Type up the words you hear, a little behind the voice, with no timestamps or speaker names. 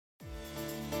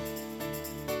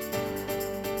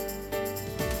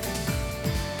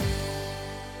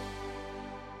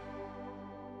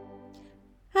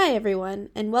Hi everyone,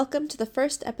 and welcome to the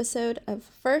first episode of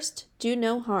First Do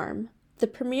No Harm, the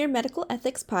premier medical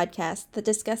ethics podcast that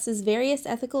discusses various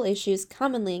ethical issues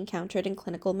commonly encountered in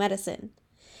clinical medicine.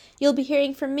 You'll be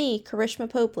hearing from me, Karishma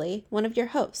Popley, one of your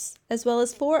hosts, as well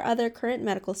as 4 other current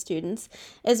medical students,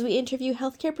 as we interview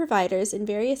healthcare providers in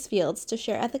various fields to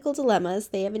share ethical dilemmas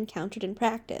they have encountered in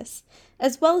practice,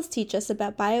 as well as teach us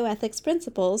about bioethics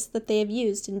principles that they have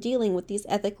used in dealing with these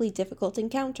ethically difficult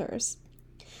encounters.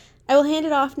 I will hand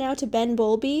it off now to Ben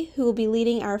Bowlby, who will be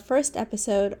leading our first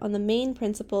episode on the main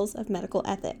principles of medical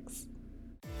ethics.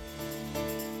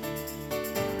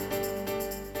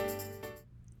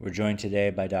 We're joined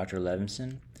today by Dr.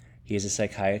 Levenson. He is a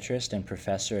psychiatrist and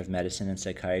professor of medicine and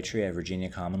psychiatry at Virginia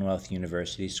Commonwealth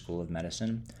University School of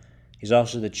Medicine. He's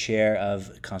also the chair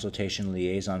of Consultation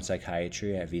Liaison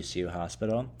Psychiatry at VCU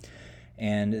Hospital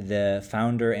and the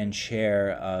founder and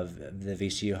chair of the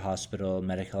VCU Hospital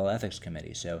Medical Ethics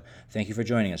Committee. So thank you for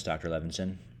joining us, Dr.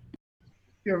 Levenson.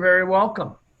 You're very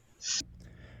welcome.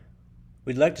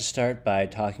 We'd like to start by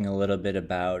talking a little bit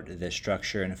about the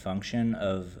structure and function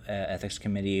of ethics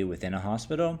committee within a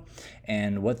hospital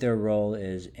and what their role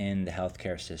is in the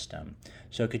healthcare system.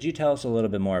 So could you tell us a little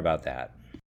bit more about that?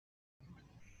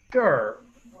 Sure.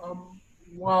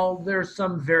 While there's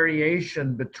some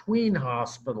variation between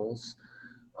hospitals,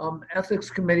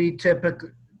 ethics committees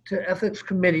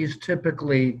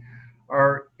typically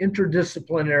are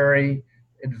interdisciplinary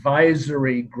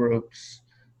advisory groups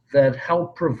that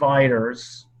help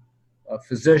providers,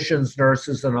 physicians,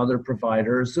 nurses, and other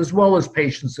providers, as well as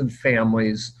patients and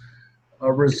families,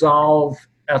 resolve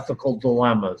ethical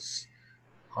dilemmas.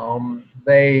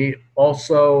 They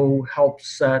also help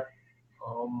set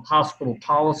hospital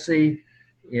policy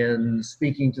in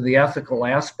speaking to the ethical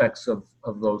aspects of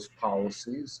those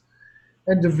policies.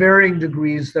 And to varying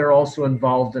degrees, they're also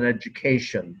involved in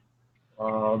education.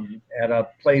 At a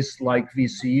place like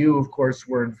VCU, of course,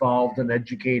 we're involved in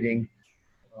educating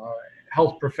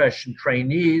health profession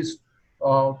trainees,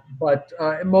 but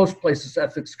in most places,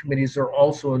 ethics committees are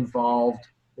also involved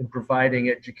in providing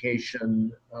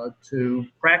education to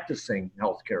practicing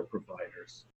healthcare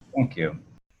providers. Thank you.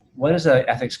 What does an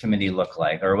ethics committee look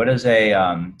like, or what does a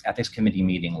ethics committee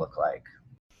meeting look like?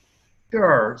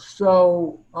 Sure.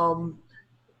 So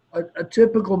a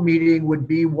typical meeting would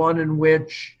be one in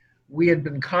which we had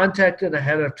been contacted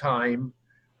ahead of time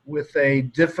with a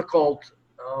difficult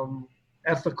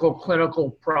ethical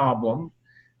clinical problem,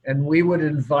 and we would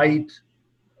invite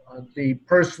the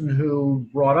person who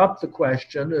brought up the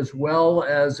question, as well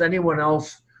as anyone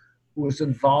else who was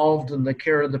involved in the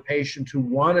care of the patient who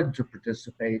wanted to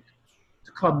participate,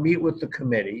 to come meet with the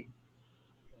committee.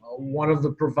 One of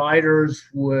the providers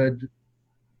would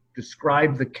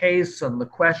describe the case and the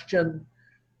question.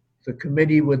 The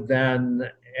committee would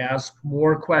then ask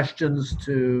more questions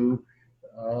to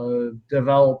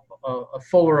develop a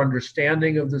fuller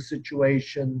understanding of the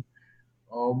situation.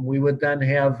 We would then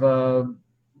have a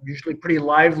usually pretty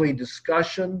lively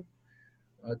discussion.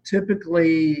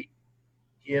 Typically,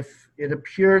 if it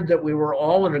appeared that we were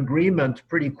all in agreement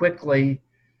pretty quickly,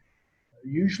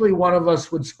 usually one of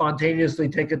us would spontaneously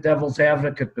take a devil's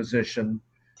advocate position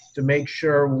to make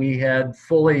sure we had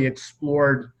fully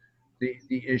explored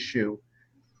the issue.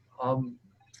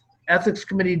 Ethics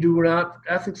committees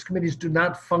do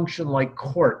not function like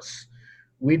courts.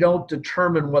 We don't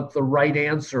determine what the right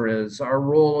answer is. Our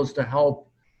role is to help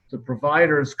the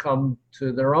providers come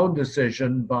to their own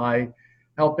decision by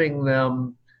helping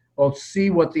them both see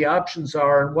what the options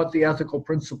are and what the ethical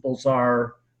principles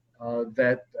are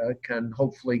that can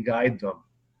hopefully guide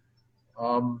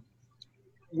them.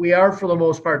 We are, for the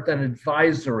most part, then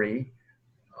advisory.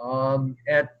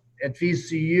 At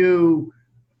VCU,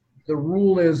 the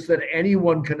rule is that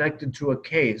anyone connected to a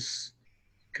case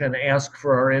can ask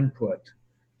for our input.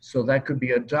 So that could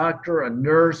be a doctor, a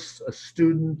nurse, a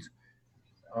student.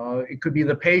 It could be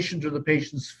the patient or the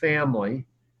patient's family.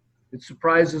 It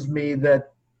surprises me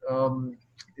that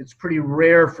it's pretty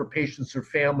rare for patients or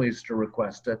families to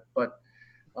request it, but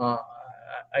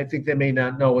I think they may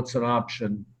not know it's an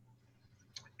option.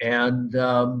 And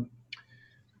the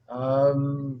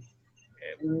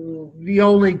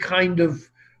only kind of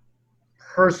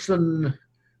person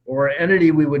or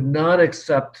entity we would not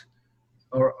accept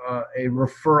a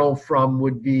referral from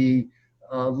would be,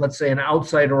 let's say, an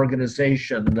outside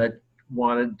organization that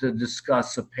wanted to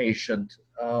discuss a patient,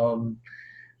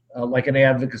 like an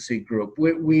advocacy group.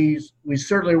 We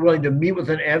certainly are willing to meet with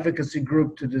an advocacy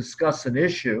group to discuss an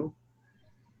issue.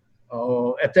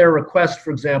 At their request,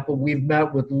 for example, we've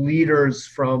met with leaders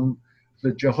from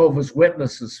the Jehovah's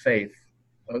Witnesses faith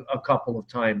a couple of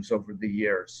times over the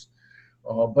years.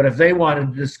 But if they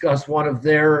wanted to discuss one of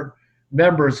their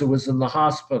members who was in the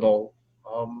hospital,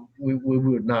 we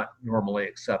would not normally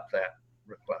accept that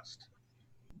request.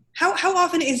 How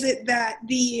often is it that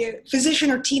the physician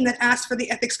or team that asked for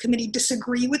the ethics committee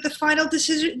disagree with the final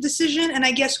decision? And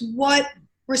I guess what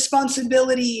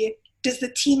responsibility does the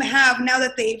team have now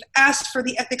that they've asked for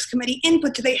the ethics committee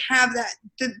input? Do they have that?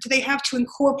 Do they have to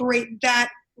incorporate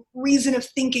that reason of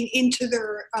thinking into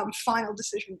their final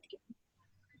decision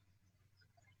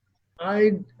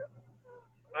making?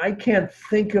 I can't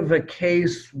think of a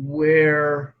case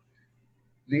where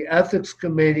the ethics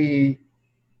committee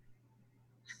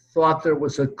thought there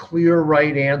was a clear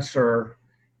right answer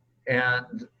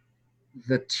and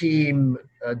the team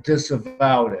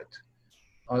disavowed it.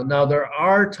 Now, there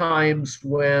are times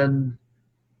when,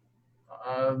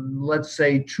 let's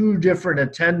say, two different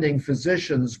attending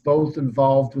physicians, both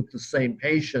involved with the same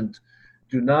patient,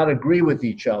 do not agree with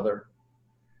each other.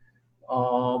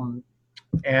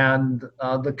 And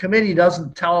the committee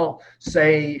doesn't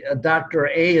say Dr.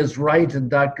 A is right and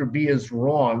Dr. B is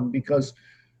wrong, because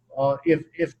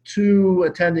if two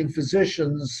attending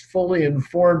physicians, fully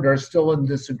informed, are still in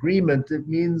disagreement, it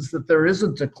means that there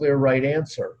isn't a clear right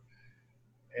answer.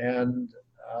 And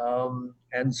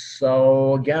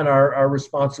so again, our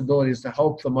responsibility is to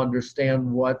help them understand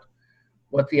what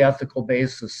the ethical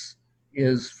basis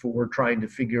is for trying to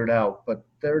figure it out. But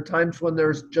there are times when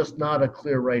there's just not a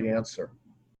clear right answer.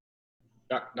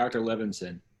 Dr.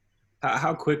 Levenson,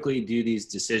 how quickly do these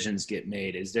decisions get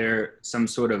made? Is there some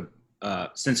sort of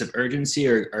sense of urgency,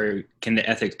 or can the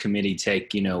ethics committee take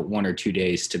 1 or 2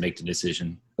 days to make the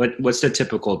decision? What's the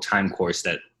typical time course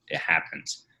that it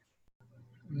happens?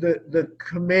 The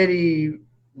committee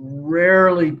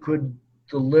rarely could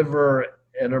deliver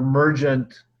an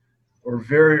emergent or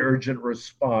very urgent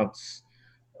response.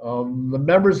 The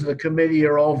members of the committee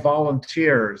are all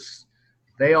volunteers.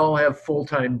 They all have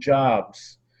full-time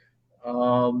jobs.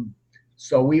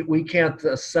 So we can't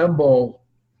assemble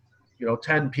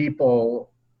 10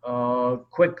 people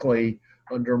quickly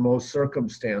under most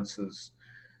circumstances.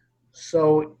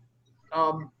 So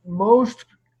most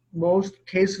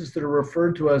cases that are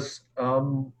referred to us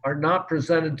are not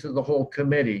presented to the whole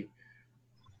committee,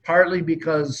 partly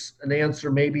because an answer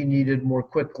may be needed more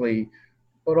quickly,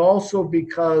 but also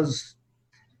because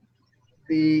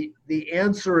the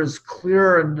answer is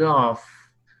clear enough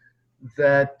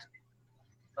that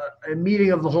a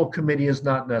meeting of the whole committee is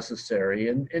not necessary.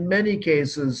 And in many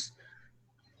cases,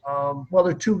 there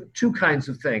are two kinds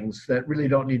of things that really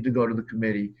don't need to go to the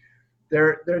committee.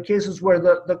 There are cases where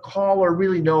the caller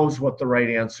really knows what the right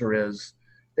answer is.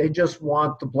 They just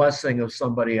want the blessing of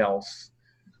somebody else.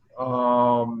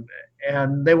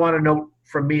 And they want a note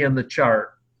from me in the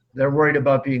chart. They're worried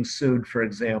about being sued, for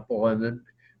example, and it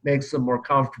makes them more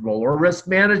comfortable. Or risk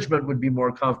management would be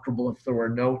more comfortable if there were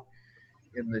a note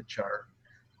in the chart.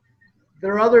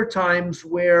 There are other times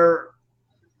where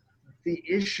the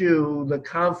issue, the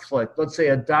conflict, let's say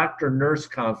a doctor-nurse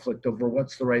conflict over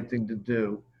what's the right thing to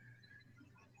do,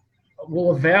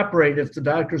 will evaporate if the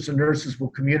doctors and nurses will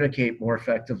communicate more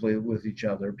effectively with each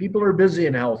other. People are busy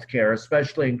in healthcare,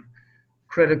 especially in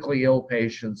critically ill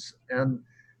patients, and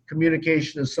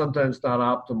communication is sometimes not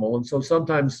optimal. And so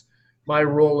sometimes my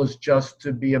role is just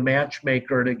to be a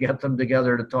matchmaker to get them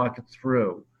together to talk it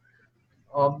through.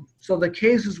 So the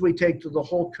cases we take to the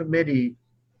whole committee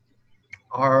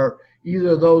are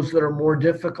either those that are more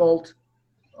difficult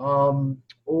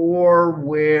or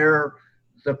where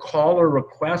the caller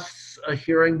requests a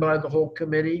hearing by the whole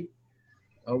committee.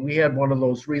 We had one of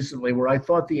those recently where I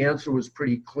thought the answer was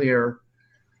pretty clear,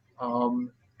 and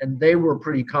they were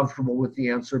pretty comfortable with the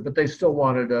answer, but they still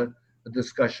wanted a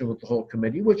discussion with the whole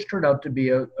committee, which turned out to be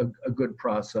a good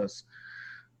process.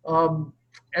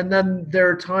 And then there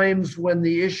are times when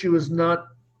the issue is not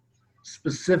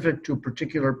specific to a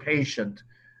particular patient,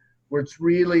 where it's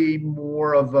really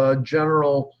more of a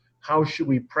general, how should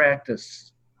we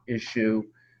practice issue.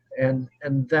 And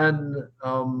then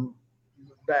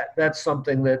that's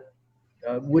something that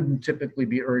wouldn't typically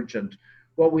be urgent.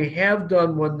 What we have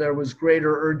done when there was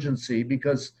greater urgency,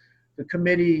 because the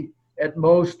committee at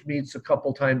most meets a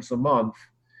couple times a month,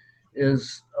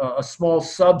 is a small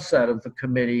subset of the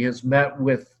committee has met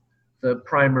with the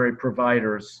primary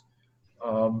providers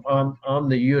on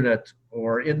the unit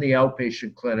or in the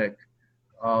outpatient clinic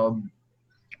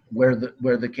where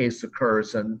the case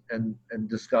occurs and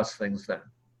discuss things then.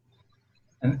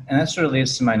 And that sort of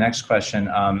leads to my next question.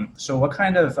 So what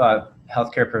kind of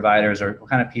healthcare providers or what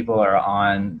kind of people are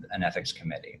on an ethics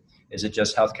committee? Is it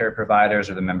just healthcare providers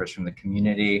or the members from the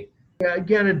community? Yeah,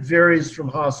 again, it varies from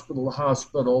hospital to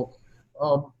hospital.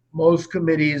 Most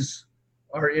committees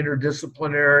are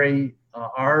interdisciplinary.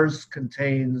 Ours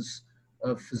contains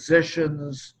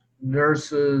physicians,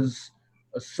 nurses,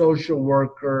 a social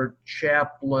worker,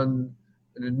 chaplain,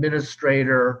 an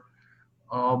administrator.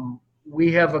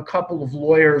 We have a couple of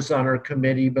lawyers on our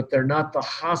committee, but they're not the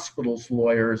hospital's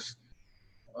lawyers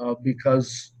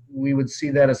because we would see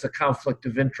that as a conflict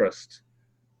of interest.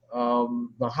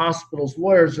 The hospital's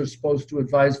lawyers are supposed to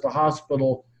advise the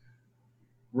hospital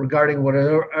regarding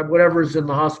whatever is in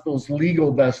the hospital's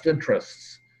legal best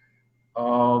interests.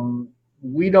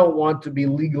 We don't want to be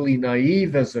legally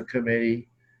naive as a committee,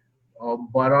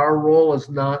 but our role is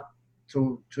not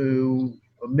to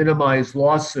minimize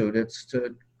lawsuit. It's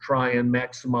to try and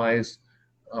maximize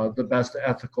the best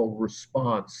ethical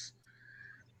response.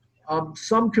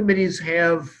 Some committees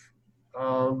have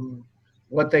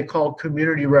what they call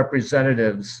community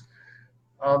representatives.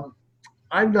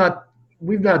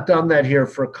 We've not done that here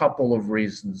for a couple of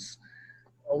reasons.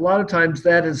 A lot of times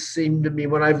that has seemed to me,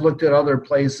 when I've looked at other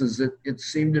places, it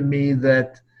seemed to me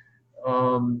that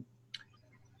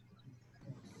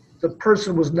the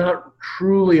person was not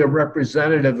truly a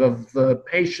representative of the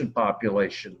patient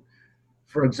population.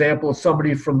 For example,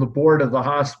 somebody from the board of the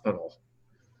hospital.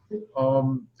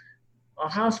 A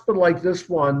hospital like this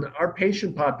one, our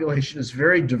patient population is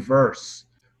very diverse.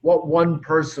 What one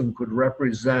person could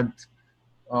represent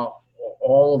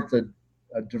all of the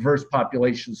diverse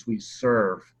populations we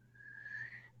serve.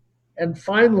 And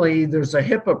finally, there's a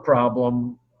HIPAA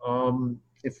problem.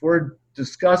 If we're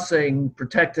discussing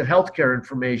protected healthcare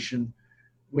information,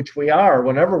 which we are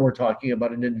whenever we're talking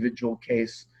about an individual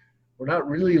case, we're not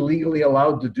really legally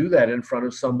allowed to do that in front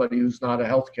of somebody who's not a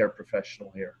healthcare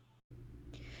professional here.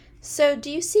 So do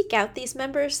you seek out these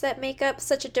members that make up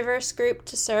such a diverse group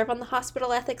to serve on the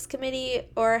Hospital Ethics Committee,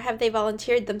 or have they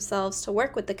volunteered themselves to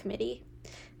work with the committee?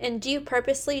 And do you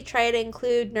purposely try to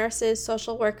include nurses,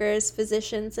 social workers,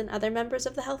 physicians, and other members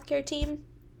of the healthcare team?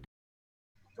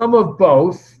 Some of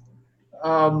both.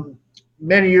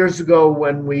 Many years ago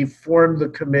when we formed the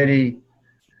committee,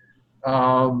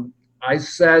 I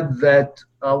said that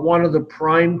one of the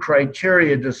prime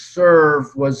criteria to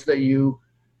serve was that you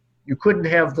couldn't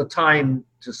have the time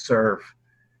to serve.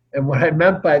 And what I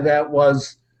meant by that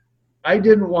was I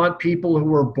didn't want people who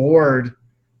were bored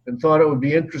and thought it would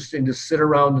be interesting to sit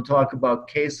around and talk about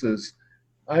cases.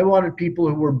 I wanted people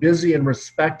who were busy and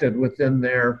respected within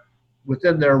their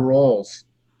roles.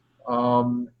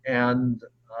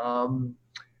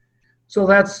 So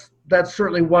that's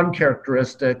certainly one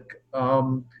characteristic.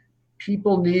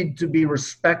 People need to be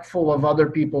respectful of other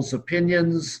people's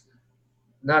opinions,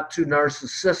 not too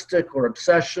narcissistic or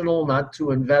obsessional, not too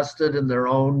invested in their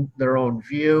own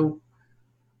view,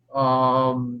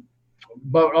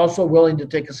 but also willing to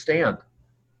take a stand.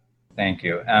 Thank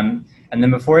you. And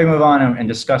then before we move on and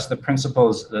discuss the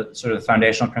principles, the sort of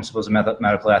foundational principles of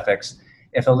medical ethics,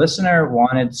 if a listener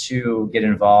wanted to get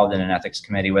involved in an ethics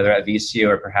committee, whether at VCU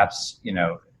or perhaps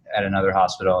at another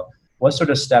hospital, what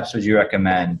sort of steps would you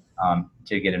recommend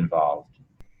to get involved?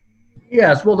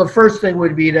 Yes, well, the first thing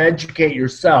would be to educate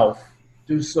yourself,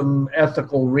 do some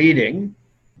ethical reading.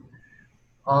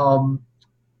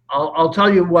 I'll tell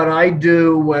you what I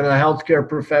do when a healthcare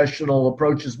professional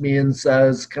approaches me and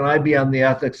says, "Can I be on the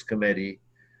ethics committee?"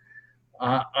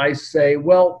 I say,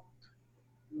 well,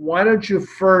 why don't you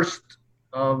first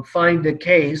find a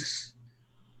case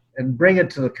and bring it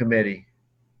to the committee?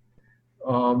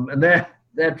 And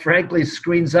that frankly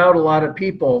screens out a lot of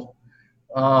people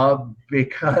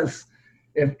because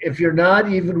if you're not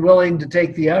even willing to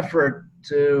take the effort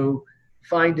to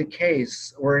find a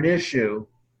case or an issue,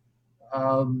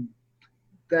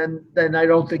 then I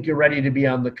don't think you're ready to be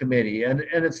on the committee. And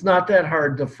it's not that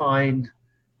hard to find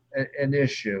an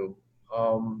issue.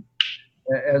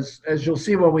 As you'll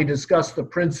see when we discuss the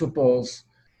principles,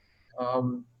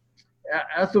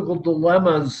 ethical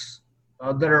dilemmas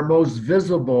that are most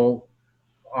visible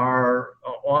are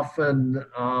often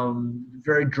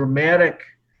very dramatic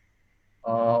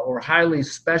or highly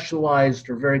specialized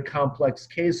or very complex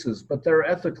cases, but there are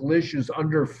ethical issues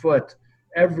underfoot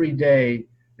every day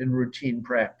in routine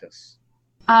practice.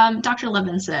 Dr.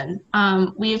 Levenson,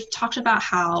 we've talked about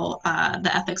how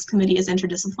the ethics committee is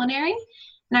interdisciplinary,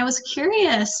 and I was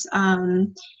curious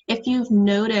if you've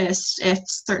noticed if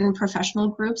certain professional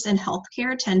groups in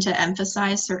healthcare tend to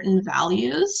emphasize certain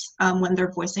values when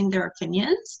they're voicing their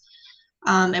opinions.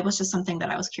 It was just something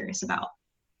that I was curious about.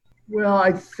 Well,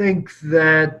 I think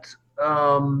that,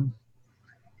 and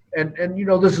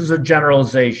this is a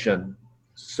generalization.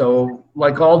 So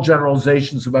like all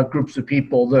generalizations about groups of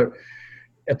people,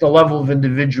 at the level of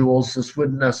individuals, this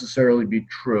wouldn't necessarily be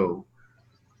true.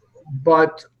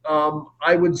 But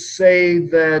I would say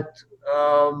that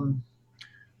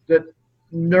that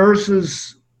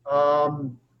nurses,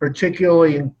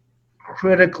 particularly in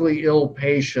critically ill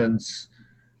patients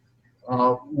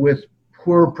with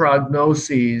poor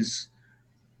prognoses,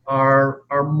 are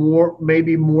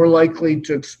maybe more likely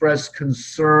to express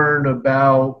concern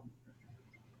about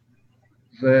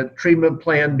the treatment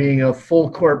plan being a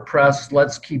full court press.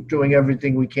 Let's keep doing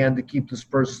everything we can to keep this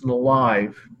person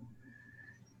alive,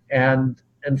 and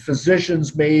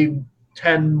physicians may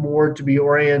tend more to be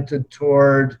oriented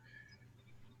toward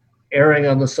erring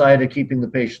on the side of keeping the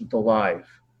patient alive.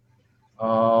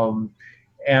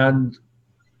 And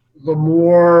the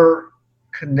more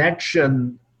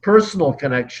personal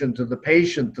connection to the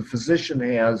patient the physician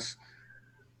has,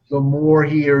 the more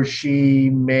he or she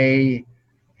may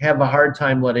have a hard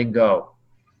time letting go.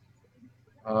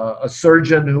 A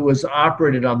surgeon who has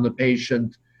operated on the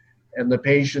patient and the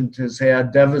patient has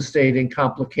had devastating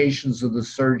complications of the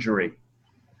surgery.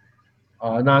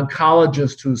 An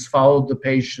oncologist who's followed the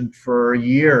patient for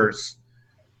years,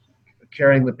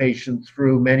 carrying the patient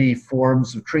through many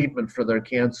forms of treatment for their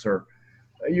cancer.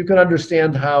 You can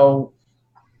understand how,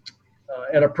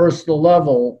 at a personal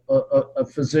level, a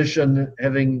physician,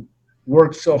 having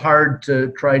worked so hard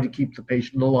to try to keep the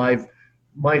patient alive,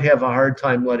 might have a hard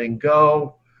time letting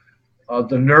go.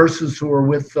 The nurses who are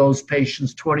with those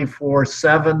patients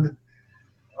 24/7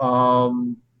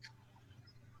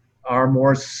 are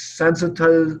more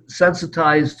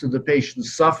sensitized to the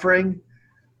patient's suffering,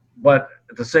 but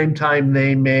at the same time,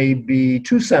 they may be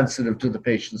too sensitive to the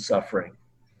patient's suffering.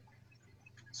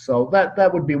 So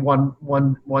that would be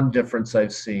one difference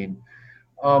I've seen.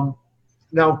 Now,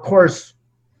 of course,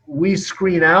 we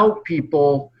screen out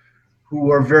people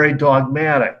who are very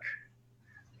dogmatic.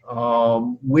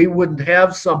 We wouldn't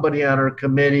have somebody on our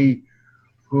committee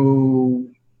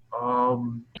who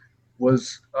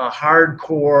was a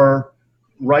hardcore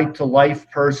right-to-life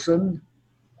person,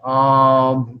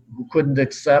 who couldn't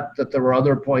accept that there were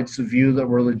other points of view that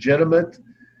were legitimate.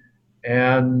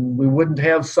 And we wouldn't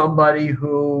have somebody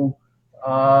who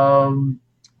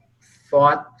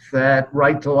thought that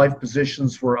right-to-life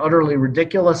positions were utterly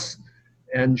ridiculous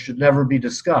and should never be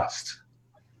discussed.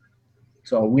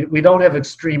 So we don't have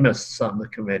extremists on the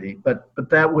committee, but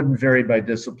that wouldn't vary by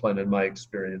discipline in my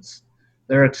experience.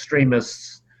 There are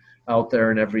extremists out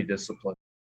there in every discipline.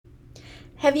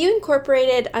 Have you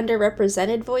incorporated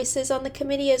underrepresented voices on the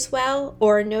committee as well,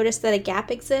 or noticed that a gap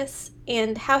exists?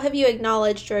 And how have you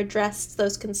acknowledged or addressed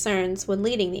those concerns when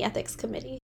leading the ethics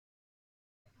committee?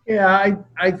 Yeah,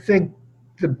 I think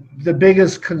the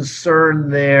biggest concern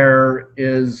there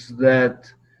is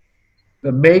that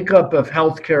the makeup of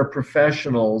healthcare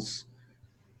professionals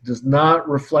does not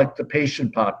reflect the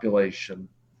patient population.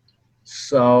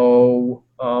 So,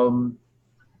 low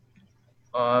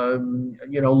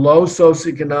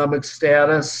socioeconomic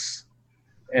status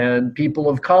and people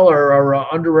of color are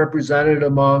underrepresented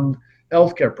among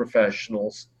healthcare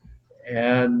professionals.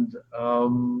 And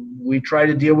we try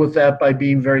to deal with that by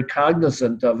being very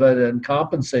cognizant of it and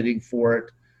compensating for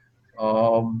it,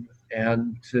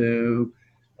 and to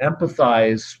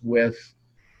empathize with,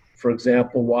 for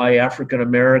example, why African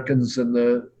Americans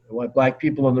and why Black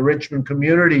people in the Richmond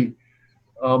community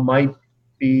might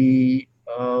be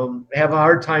have a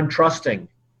hard time trusting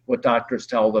what doctors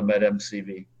tell them at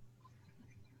MCV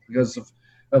because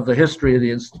of the history of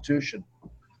the institution.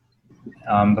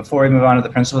 Before we move on to the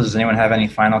principles, does anyone have any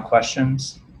final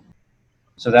questions?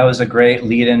 So that was a great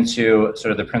lead into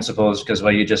sort of the principles, because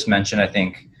what you just mentioned, I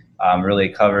think, really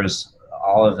covers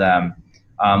all of them.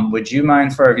 Would you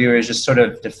mind, for our viewers, just sort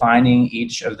of defining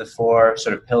each of the four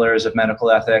sort of pillars of medical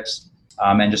ethics,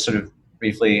 and just sort of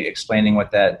briefly explaining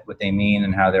what they mean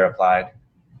and how they're applied?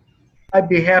 I'd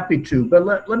be happy to, but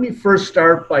let me first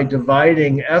start by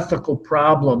dividing ethical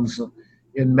problems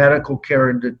in medical care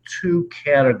into two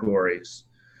categories.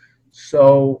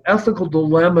 So ethical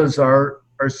dilemmas are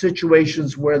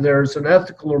situations where there's an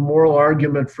ethical or moral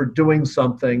argument for doing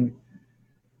something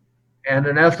and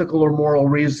an ethical or moral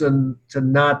reason to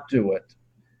not do it.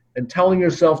 And telling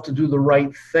yourself to do the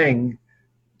right thing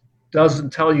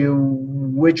doesn't tell you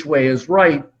which way is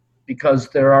right, because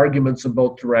there are arguments in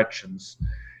both directions.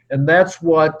 And that's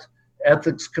what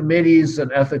ethics committees and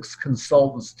ethics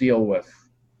consultants deal with.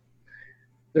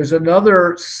 There's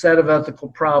another set of ethical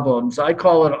problems, I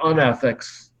call it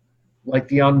unethics, like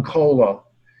the uncola,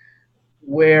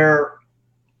 where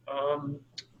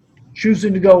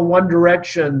choosing to go one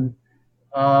direction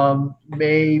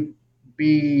may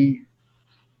be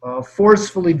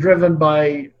forcefully driven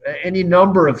by any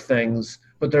number of things,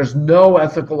 but there's no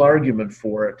ethical argument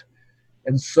for it.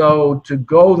 And so to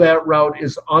go that route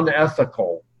is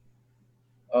unethical.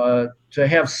 to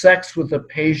have sex with a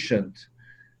patient,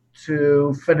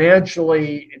 to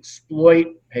financially exploit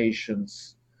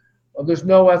patients. There's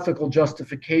no ethical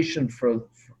justification for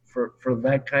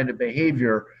that kind of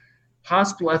behavior.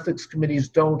 Hospital ethics committees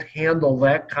don't handle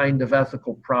that kind of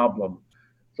ethical problem.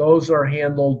 Those are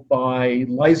handled by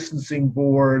licensing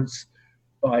boards,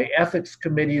 by ethics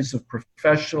committees of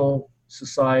professional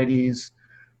societies,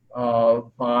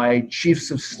 by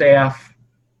chiefs of staff,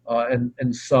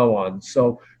 and so on.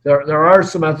 So there are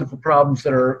some ethical problems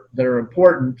that are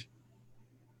important.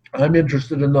 I'm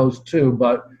interested in those too,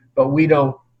 but we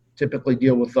don't typically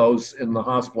deal with those in the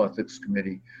hospital ethics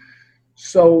committee.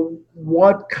 So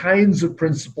what kinds of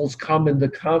principles come into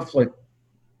conflict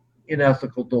in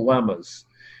ethical dilemmas?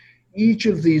 Each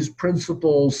of these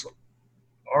principles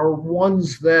are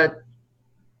ones that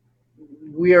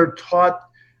we are taught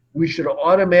we should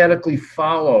automatically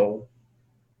follow.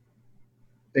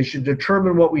 They should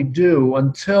determine what we do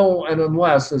until and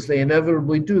unless, as they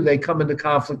inevitably do, they come into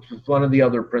conflict with one of the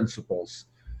other principles.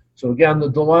 So again, the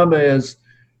dilemma is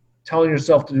telling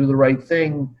yourself to do the right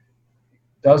thing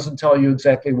doesn't tell you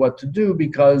exactly what to do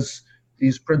because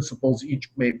these principles each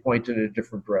may point in a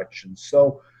different direction.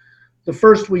 So the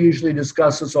first we usually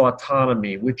discuss is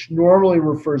autonomy, which normally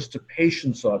refers to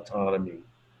patient's autonomy.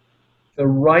 The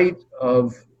right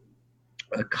of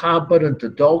a competent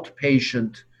adult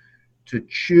patient to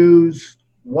choose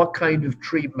what kind of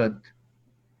treatment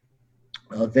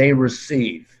they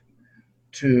receive,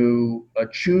 to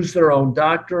choose their own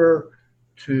doctor,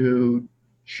 to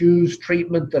choose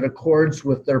treatment that accords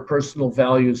with their personal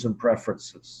values and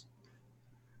preferences.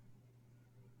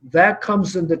 That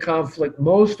comes into conflict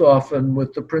most often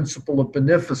with the principle of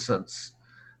beneficence.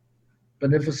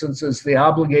 Beneficence is the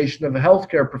obligation of a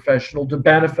healthcare professional to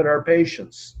benefit our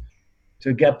patients,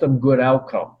 to get them good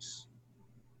outcomes.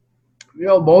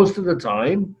 Most of the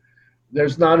time,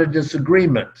 there's not a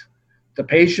disagreement. The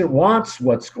patient wants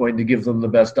what's going to give them the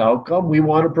best outcome. We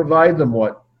want to provide them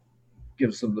what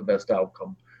gives them the best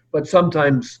outcome. But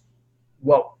sometimes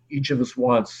what each of us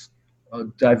wants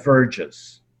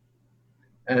diverges.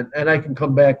 And I can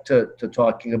come back to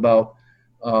talking about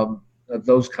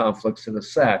those conflicts in a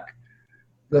sec.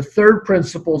 The third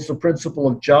principle is the principle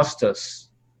of justice.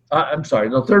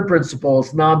 The third principle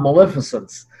is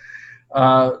non-maleficence,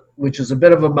 which is a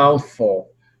bit of a mouthful,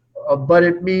 but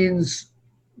it means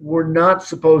we're not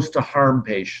supposed to harm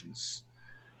patients,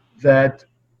 that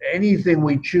anything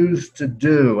we choose to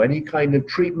do, any kind of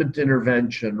treatment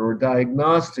intervention or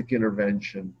diagnostic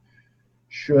intervention,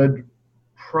 should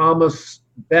promise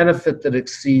benefit that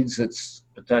exceeds its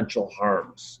potential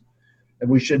harms. And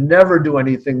we should never do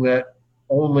anything that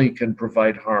only can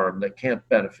provide harm, that can't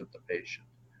benefit the patient.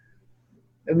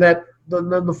 And then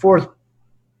the fourth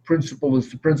principle is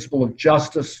the principle of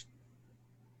justice.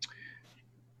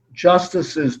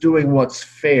 Justice is doing what's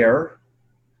fair.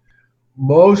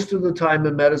 Most of the time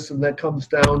in medicine, that comes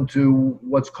down to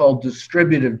what's called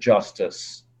distributive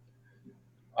justice.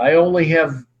 I only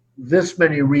have this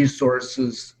many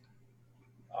resources.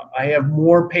 I have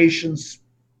more patients,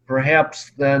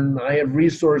 perhaps, than I have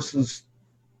resources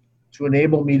to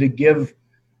enable me to give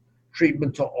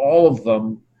treatment to all of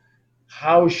them.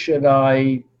 How should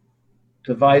I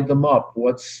divide them up?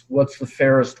 What's the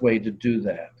fairest way to do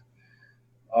that?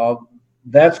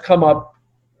 That's come up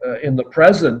in the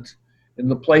present in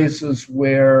the places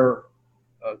where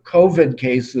COVID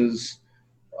cases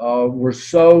were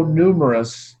so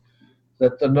numerous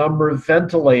that the number of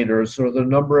ventilators or the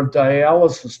number of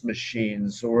dialysis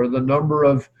machines or the number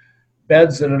of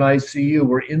beds in an ICU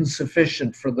were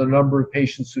insufficient for the number of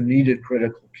patients who needed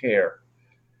critical care.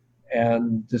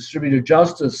 And distributive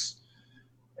justice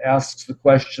asks the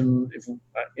question,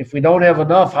 if we don't have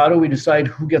enough, how do we decide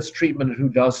who gets treatment and who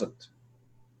doesn't?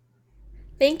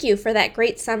 Thank you for that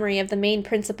great summary of the main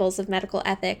principles of medical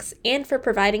ethics and for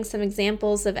providing some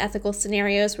examples of ethical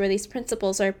scenarios where these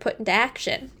principles are put into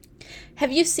action.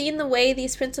 Have you seen the way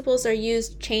these principles are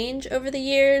used change over the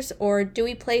years, or do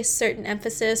we place certain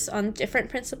emphasis on different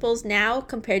principles now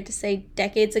compared to, say,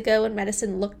 decades ago when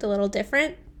medicine looked a little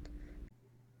different?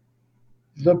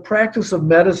 The practice of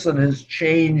medicine has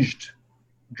changed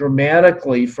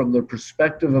dramatically from the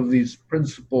perspective of these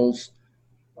principles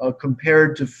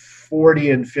compared to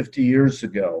 40 and 50 years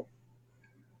ago,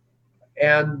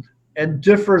 and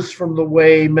differs from the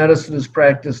way medicine is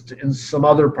practiced in some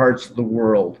other parts of the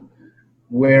world,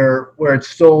 where it's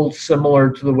still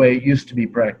similar to the way it used to be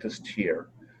practiced here.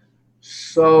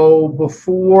 So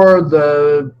before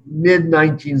the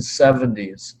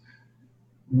mid-1970s,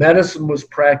 medicine was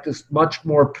practiced much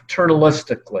more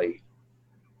paternalistically.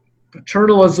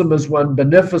 Paternalism is when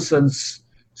beneficence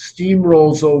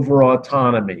steamrolls over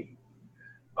autonomy.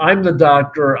 I'm the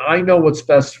doctor. I know what's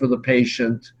best for the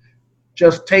patient.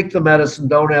 Just take the medicine.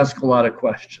 Don't ask a lot of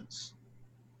questions.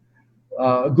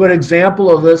 A good example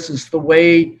of this is the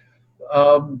way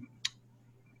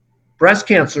breast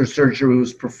cancer surgery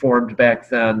was performed back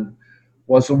then.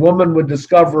 Was a woman would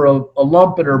discover a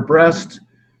lump in her breast.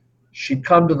 She'd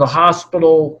come to the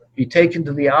hospital, be taken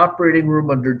to the operating room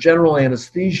under general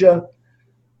anesthesia.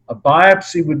 A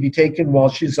biopsy would be taken while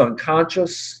she's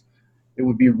unconscious. It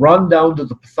would be run down to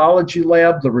the pathology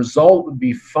lab. The result would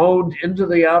be phoned into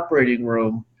the operating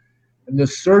room, and the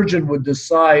surgeon would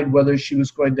decide whether she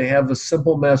was going to have a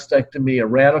simple mastectomy, a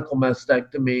radical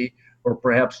mastectomy, or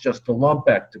perhaps just a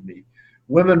lumpectomy.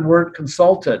 Women weren't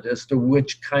consulted as to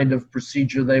which kind of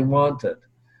procedure they wanted.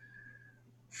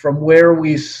 From where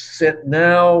we sit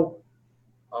now,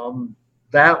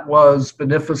 that was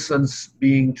beneficence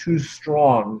being too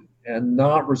strong and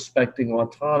not respecting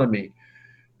autonomy,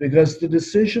 because the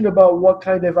decision about what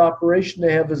kind of operation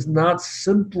they have is not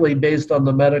simply based on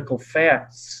the medical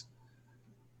facts,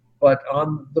 but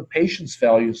on the patient's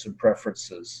values and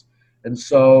preferences. And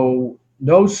so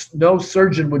no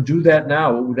surgeon would do that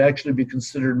now. It would actually be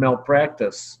considered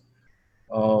malpractice,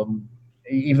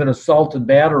 even assault and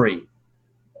battery,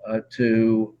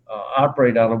 to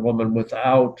operate on a woman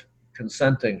without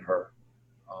consenting her,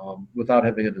 without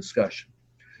having a discussion.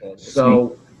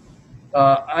 So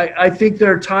I think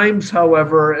there are times,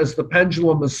 however, as the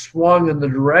pendulum is swung in the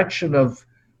direction of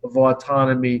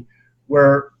autonomy,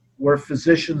 where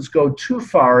physicians go too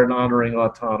far in honoring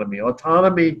autonomy.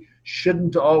 Autonomy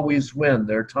shouldn't always win.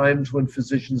 There are times when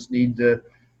physicians need to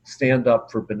stand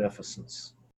up for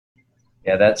beneficence.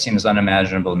 Yeah, that seems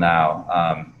unimaginable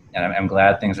now, and I'm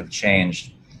glad things have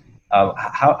changed.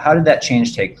 How did that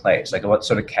change take place? Like, what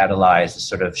sort of catalyzed the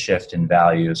sort of shift in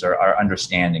values or our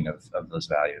understanding of those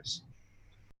values?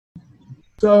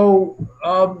 So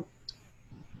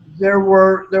there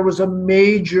was a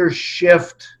major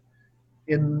shift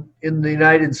in the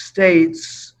United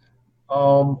States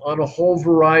on a whole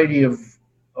variety of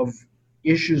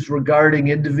issues regarding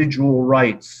individual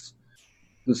rights.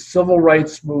 The civil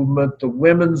rights movement, the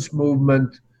women's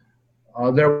movement,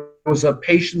 there was a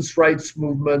patients' rights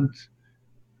movement,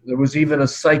 there was even a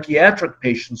psychiatric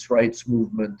patients' rights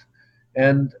movement.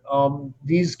 And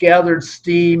these gathered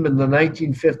steam in the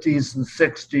 1950s and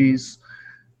 60s.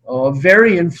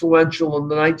 Very influential in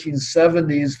the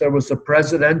 1970s, there was a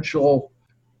presidential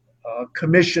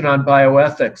commission on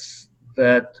bioethics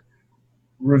that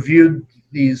reviewed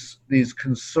these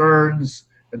concerns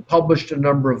and published a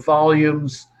number of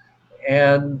volumes.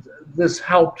 And this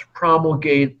helped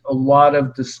promulgate a lot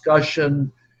of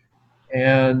discussion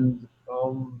and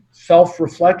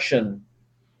self-reflection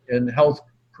in health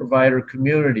provider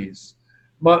communities.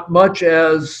 Much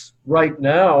as right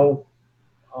now,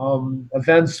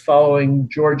 events following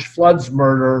George Floyd's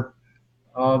murder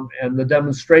and the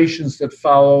demonstrations that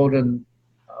followed, and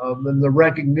the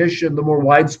recognition, the more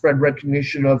widespread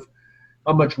recognition of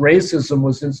how much racism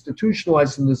was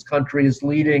institutionalized in this country, is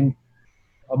leading,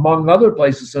 among other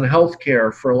places in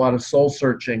healthcare, for a lot of soul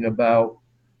searching about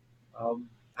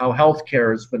how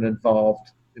healthcare has been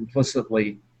involved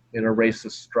implicitly in a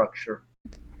racist structure.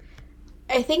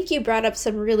 I think you brought up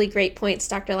some really great points,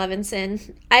 Dr.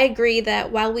 Levenson. I agree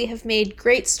that while we have made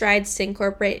great strides to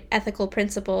incorporate ethical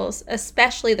principles,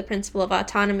 especially the principle of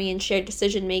autonomy and shared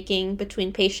decision-making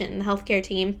between patient and the healthcare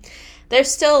team, there's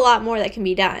still a lot more that can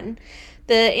be done.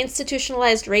 The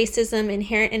institutionalized racism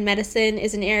inherent in medicine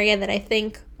is an area that I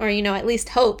think, or at least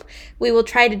hope, we will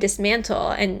try to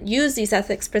dismantle and use these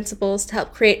ethics principles to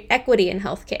help create equity in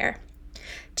healthcare.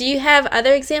 Do you have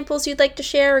other examples you'd like to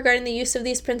share regarding the use of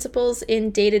these principles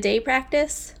in day-to-day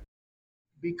practice?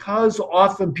 Because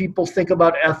often people think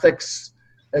about ethics,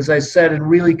 as I said, in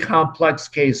really complex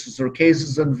cases or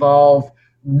cases involve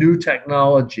new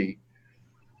technology,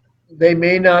 they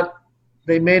may not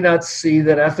see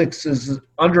that ethics is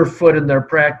underfoot in their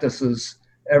practices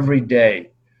every day.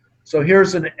 So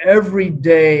here's an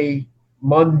everyday,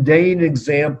 mundane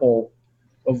example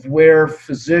of where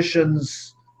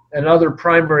physicians and other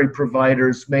primary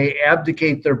providers may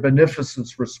abdicate their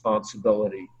beneficence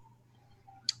responsibility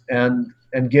and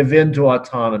give in to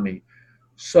autonomy.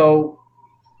 So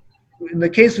in the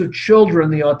case of children,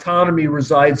 the autonomy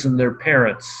resides in their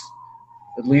parents,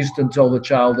 at least until the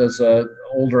child is an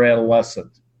older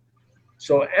adolescent.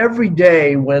 So every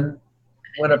day when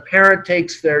a parent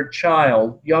takes their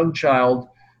young child,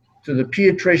 to the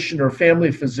pediatrician or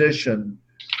family physician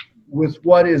with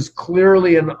what is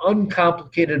clearly an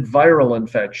uncomplicated viral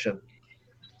infection,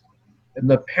 and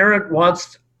the parent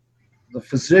wants the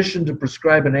physician to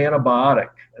prescribe an antibiotic,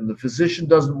 and the physician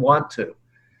doesn't want to,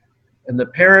 and the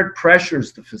parent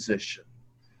pressures the physician,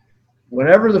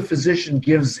 whenever the physician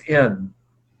gives in,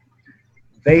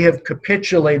 they have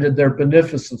capitulated their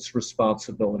beneficence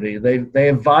responsibility. They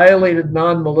have violated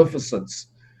non-maleficence,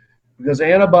 because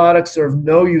antibiotics are of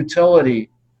no utility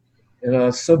in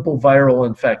a simple viral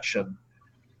infection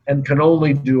and can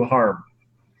only do harm.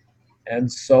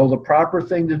 And so the proper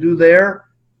thing to do there,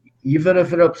 even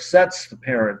if it upsets the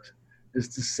parent, is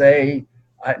to say,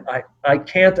 I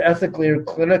can't ethically or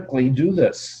clinically do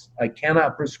this. I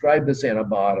cannot prescribe this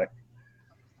antibiotic.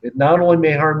 It not only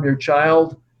may harm your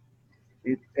child,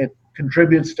 it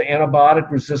contributes to antibiotic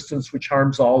resistance, which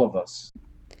harms all of us.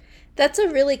 That's a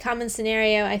really common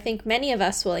scenario I think many of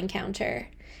us will encounter.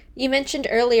 You mentioned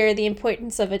earlier the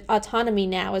importance of autonomy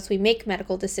now as we make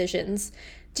medical decisions.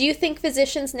 Do you think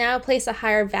physicians now place a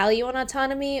higher value on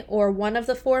autonomy, or one of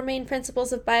the four main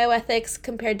principles of bioethics,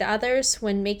 compared to others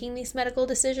when making these medical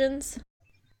decisions?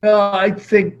 I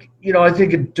think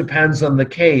it depends on the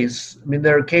case. I mean,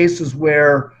 there are cases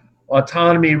where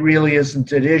autonomy really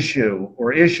isn't at issue,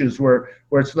 or issues where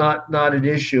it's not at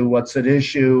issue. What's at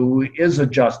issue is a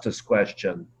justice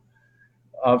question.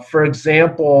 For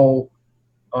example,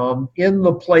 in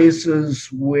the places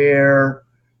where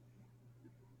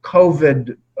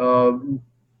COVID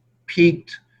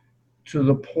peaked to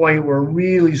the point where it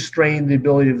really strained the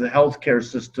ability of the healthcare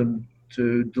system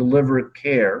to deliver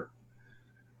care,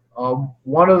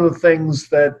 one of the things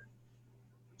that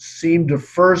seemed to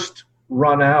first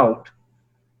run out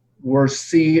were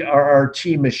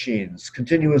CRRT machines,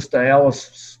 continuous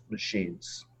dialysis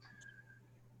machines.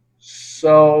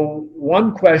 So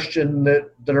one question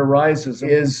that arises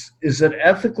is it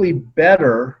ethically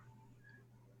better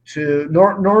to,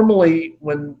 normally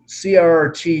when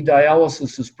CRRT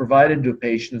dialysis is provided to a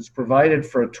patient, it's provided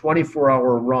for a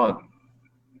 24-hour run.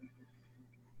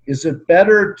 Is it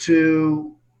better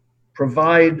to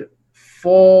provide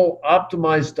full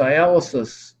optimized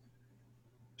dialysis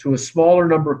to a smaller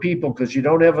number of people because you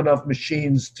don't have enough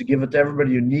machines to give it to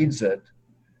everybody who needs it?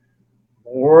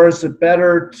 Or is it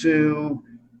better to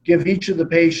give each of the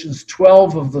patients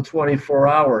 12 of the 24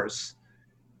 hours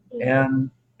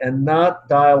and not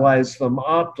dialyze them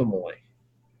optimally?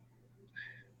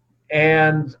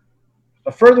 And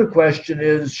a further question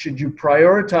is, should you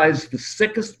prioritize the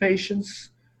sickest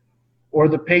patients or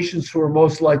the patients who are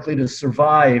most likely to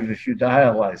survive if you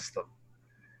dialyze them?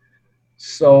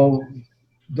 So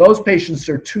those patients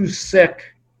are too sick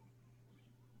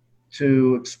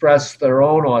to express their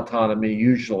own autonomy,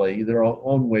 usually, their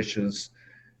own wishes.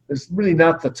 It's really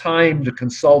not the time to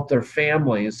consult their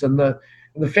families. And the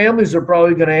families are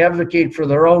probably going to advocate for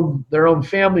their own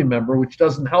family member, which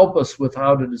doesn't help us with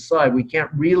how to decide. We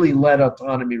can't really let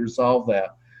autonomy resolve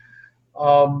that.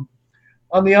 On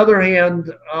the other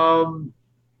hand,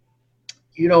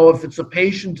 if it's a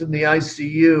patient in the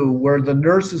ICU where the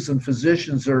nurses and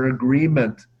physicians are in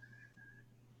agreement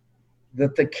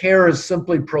that the care is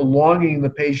simply prolonging the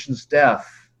patient's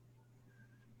death,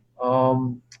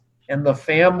 and the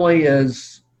family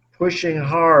is pushing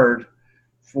hard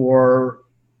for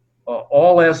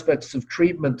all aspects of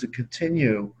treatment to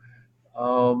continue,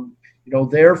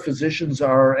 their physicians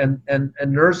and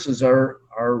nurses are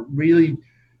really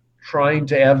trying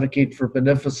to advocate for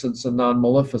beneficence and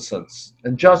non-maleficence.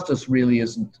 And justice really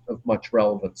isn't of much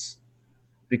relevance,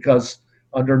 because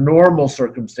under normal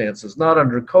circumstances, not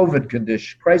under COVID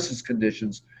crisis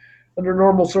conditions, under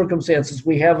normal circumstances,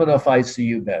 we have enough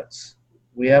ICU beds.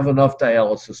 We have enough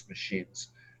dialysis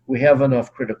machines. We have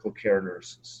enough critical care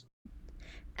nurses.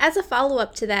 As a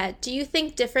follow-up to that, do you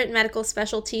think different medical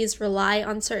specialties rely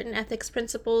on certain ethics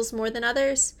principles more than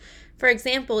others? For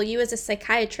example, you as a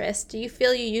psychiatrist, do you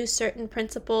feel you use certain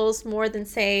principles more than,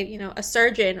 say, a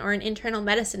surgeon or an internal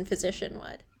medicine physician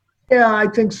would? Yeah, I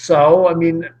think so. I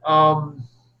mean,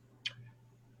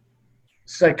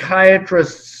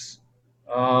 psychiatrists,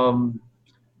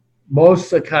 most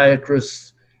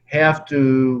psychiatrists have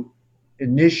to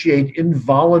initiate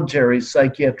involuntary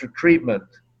psychiatric treatment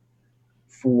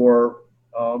for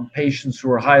patients who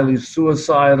are highly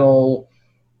suicidal,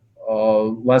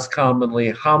 less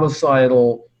commonly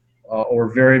homicidal, or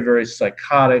very, very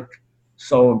psychotic,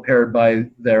 so impaired by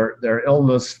their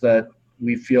illness that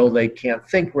we feel they can't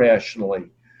think rationally.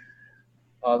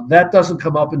 That doesn't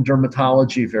come up in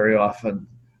dermatology very often.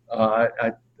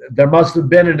 There must have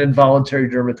been an involuntary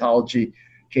dermatology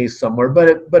case somewhere,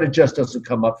 but it just doesn't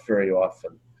come up very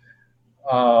often.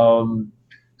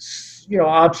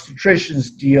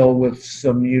 Obstetricians deal with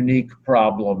some unique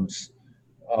problems.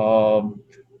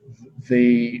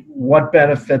 What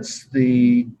benefits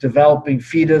the developing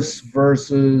fetus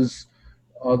versus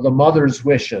the mother's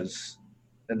wishes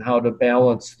and how to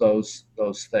balance those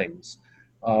things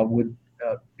would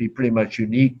be pretty much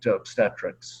unique to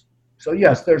obstetrics. So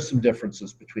yes, there's some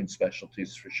differences between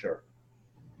specialties for sure.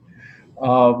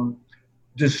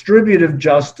 Distributive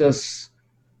justice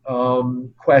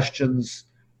questions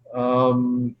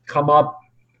come up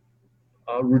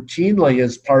routinely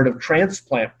as part of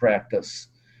transplant practice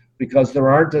because there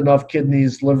aren't enough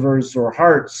kidneys, livers, or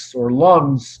hearts or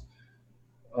lungs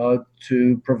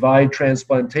to provide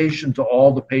transplantation to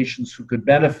all the patients who could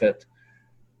benefit.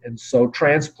 And so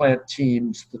transplant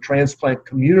teams, the transplant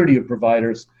community of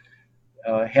providers,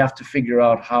 have to figure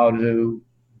out how to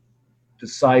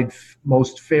decide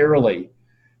most fairly.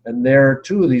 And there,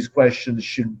 two of these questions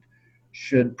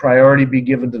should priority be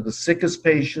given to the sickest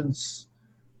patients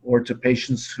or to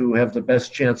patients who have the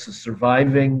best chance of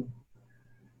surviving?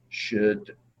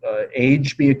 Should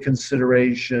age be a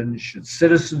consideration? Should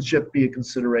citizenship be a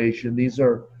consideration? These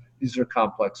are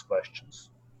complex questions.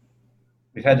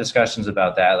 We've had discussions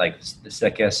about that, like the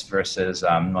sickest versus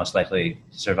most likely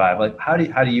to survive. Like, how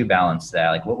do you balance that?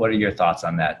 Like, what are your thoughts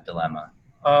on that dilemma?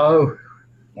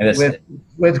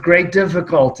 With great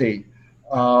difficulty,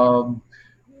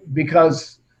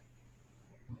 because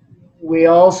we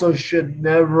also should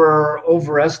never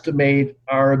overestimate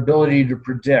our ability to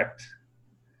predict.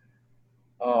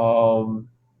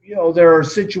 There are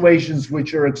situations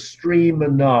which are extreme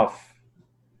enough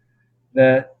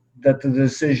that the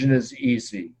decision is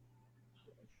easy.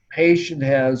 Patient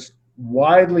has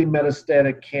widely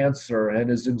metastatic cancer and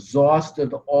has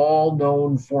exhausted all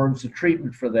known forms of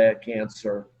treatment for that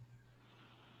cancer.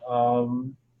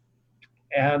 And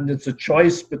it's a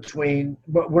choice between,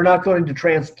 but we're not going to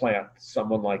transplant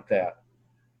someone like that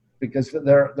because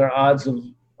their odds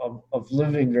of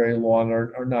living very long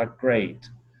are not great.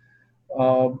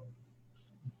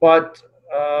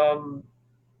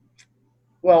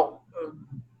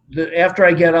 After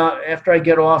I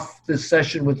get off this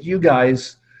session with you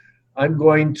guys, I'm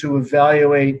going to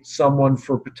evaluate someone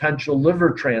for potential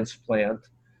liver transplant.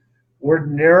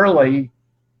 Ordinarily,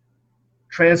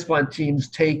 transplant teams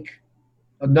take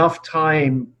enough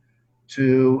time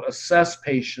to assess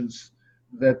patients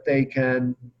that they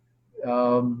can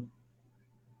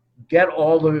get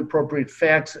all the appropriate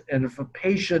facts, and if a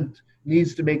patient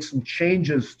needs to make some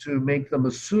changes to make them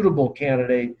a suitable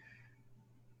candidate,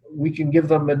 we can give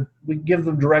them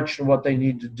direction on what they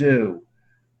need to do.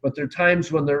 But there are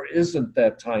times when there isn't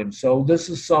that time. So this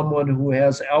is someone who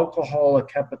has alcoholic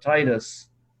hepatitis,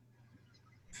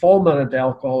 fulminant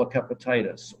alcoholic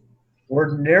hepatitis.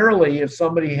 Ordinarily, if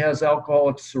somebody has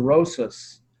alcoholic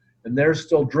cirrhosis and they're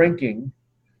still drinking,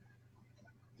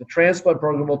 the transplant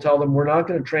program will tell them, we're not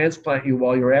going to transplant you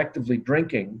while you're actively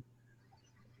drinking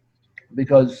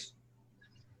because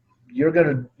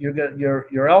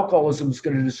your alcoholism is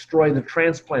going to destroy the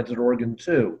transplanted organ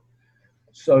too.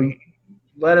 So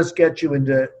let us get you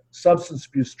into substance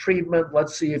abuse treatment.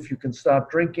 Let's see if you can stop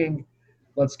drinking.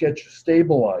 Let's get you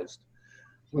stabilized.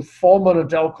 With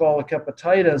fulminant alcoholic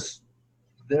hepatitis,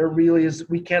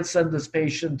 we can't send this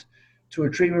patient to a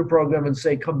treatment program and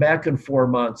say, come back in 4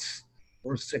 months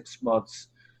or 6 months.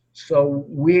 So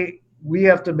we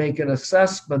have to make an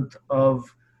assessment of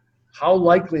how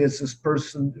likely is this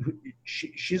person.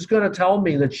 She's going to tell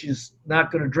me that she's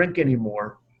not going to drink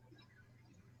anymore.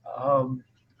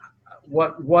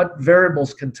 What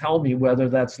variables can tell me whether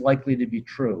that's likely to be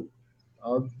true?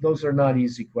 Those are not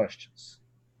easy questions.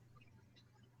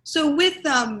 So with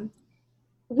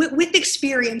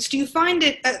experience, do you find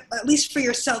it, at least for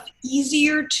yourself,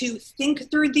 easier to think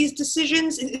through these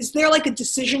decisions? Is there like a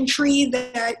decision tree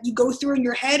that you go through in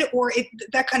your head, or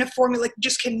that kind of formula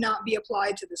just cannot be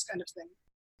applied to this kind of thing?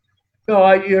 No,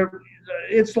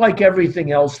 it's like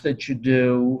everything else that you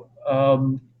do.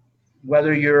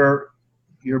 Whether you're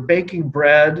baking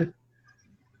bread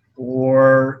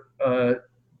or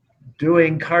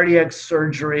doing cardiac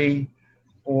surgery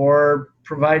or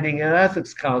providing an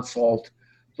ethics consult,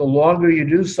 the longer you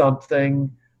do something,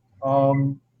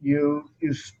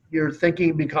 your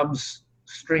thinking becomes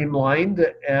streamlined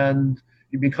and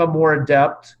you become more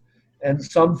adept, and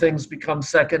some things become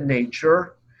second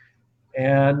nature,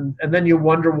 and then you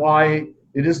wonder why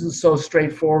it isn't so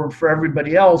straightforward for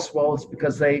everybody else. Well, it's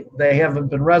because they haven't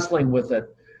been wrestling with it.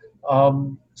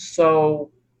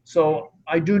 So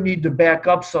I do need to back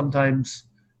up sometimes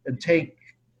and take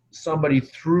somebody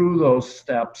through those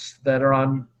steps that are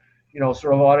on,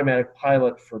 sort of automatic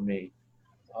pilot for me.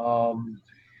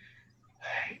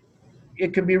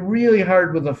 It can be really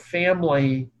hard with a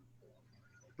family,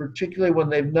 particularly when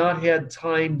they've not had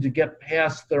time to get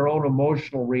past their own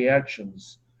emotional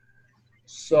reactions.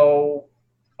 So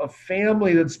a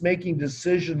family that's making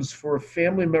decisions for a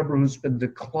family member who's been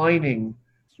declining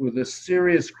with a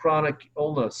serious chronic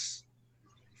illness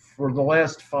for the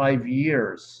last 5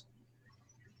 years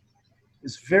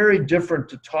is very different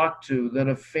to talk to than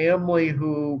a family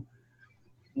who,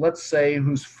 let's say,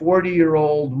 whose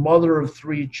 40-year-old mother of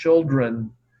 3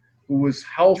 children who was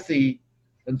healthy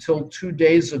until 2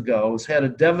 days ago has had a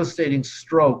devastating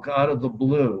stroke out of the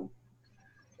blue.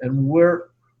 And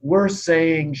we're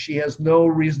saying she has no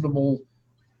reasonable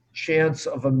chance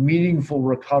of a meaningful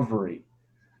recovery,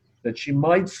 that she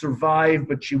might survive,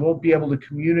 but she won't be able to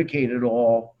communicate at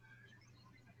all.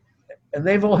 And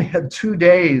they've only had 2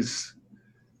 days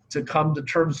to come to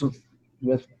terms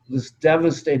with this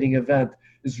devastating event.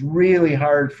 Is really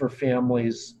hard for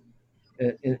families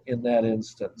in that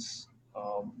instance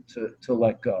to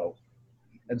let go.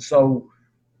 And so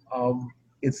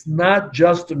it's not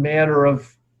just a matter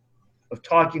of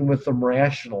talking with them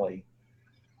rationally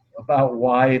about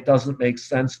why it doesn't make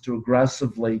sense to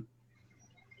aggressively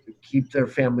keep their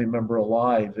family member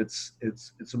alive. It's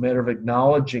a matter of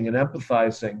acknowledging and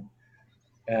empathizing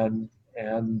and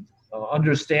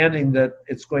understanding that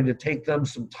it's going to take them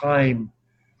some time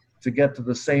to get to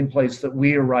the same place that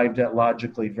we arrived at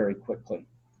logically very quickly.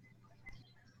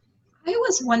 I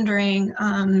was wondering,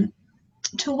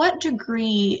 to what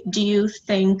degree do you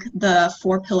think the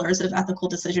 4 pillars of ethical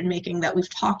decision-making that we've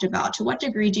talked about, to what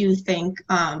degree do you think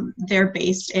they're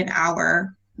based in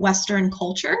our Western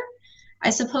culture? I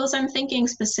suppose I'm thinking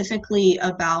specifically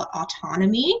about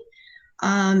autonomy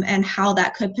and how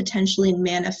that could potentially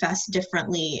manifest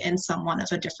differently in someone of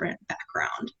a different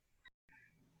background.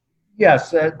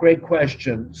 Yes, great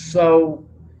question. So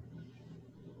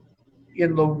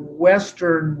in the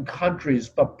Western countries,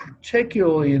 but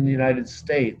particularly in the United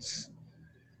States,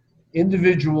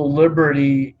 individual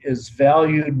liberty is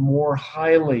valued more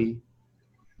highly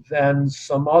than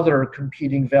some other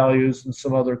competing values in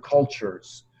some other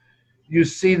cultures. You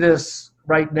see this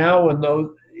right now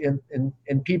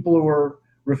in people who are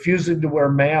refusing to wear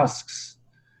masks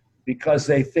because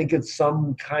they think it's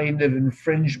some kind of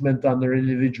infringement on their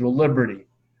individual liberty.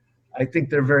 I think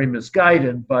they're very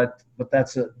misguided, but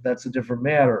that's a different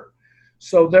matter.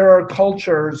 So there are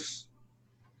cultures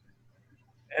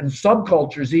and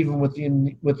subcultures even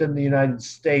within the United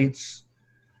States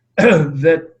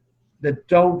that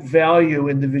don't value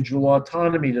individual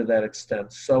autonomy to that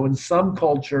extent. So in some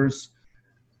cultures,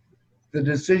 the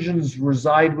decisions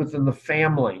reside within the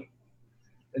family,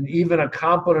 and even a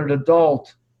competent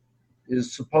adult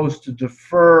is supposed to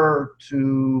defer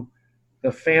to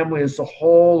the family as a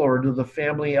whole, or to the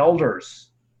family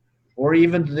elders, or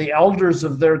even to the elders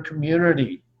of their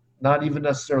community, not even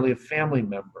necessarily a family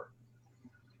member.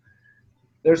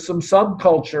 There's some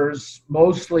subcultures,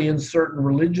 mostly in certain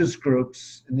religious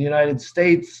groups in the United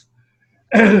States,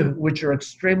 which are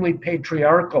extremely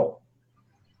patriarchal.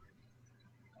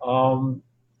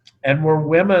 And where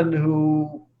women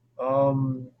who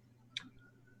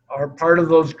are part of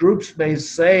those groups may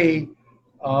say,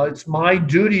 it's my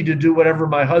duty to do whatever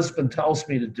my husband tells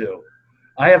me to do.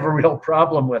 I have a real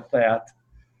problem with that.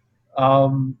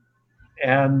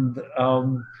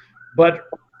 But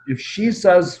if she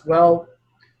says, well,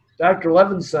 Dr.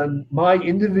 Levenson, my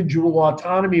individual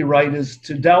autonomy right is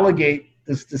to delegate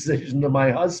this decision to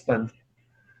my husband,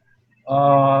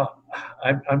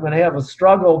 I'm going to have a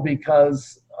struggle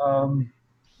because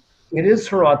it is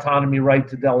her autonomy right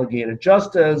to delegate it,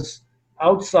 just as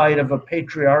outside of a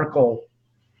patriarchal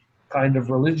kind of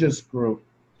religious group.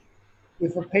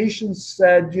 If a patient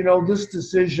said, this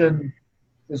decision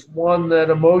is one that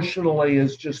emotionally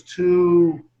is just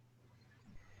too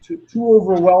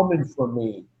overwhelming for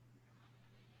me,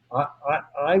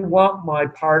 I want my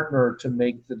partner to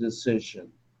make the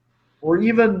decision. Or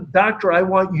even, doctor, I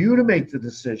want you to make the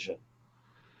decision.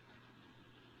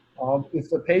 If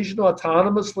the patient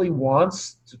autonomously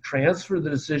wants to transfer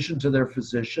the decision to their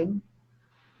physician,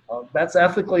 that's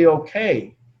ethically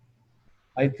okay.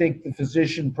 I think the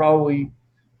physician probably,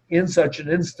 in such an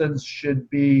instance, should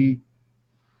be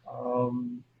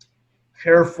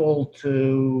careful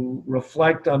to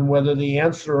reflect on whether the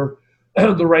answer,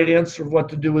 the right answer of what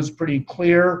to do is pretty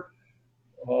clear,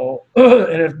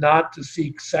 and if not, to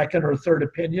seek second or third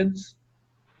opinions.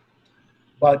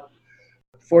 But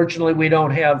fortunately, we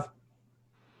don't have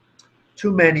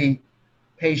too many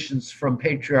patients from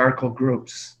patriarchal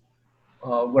groups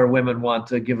where women want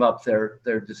to give up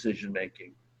their decision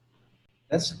making.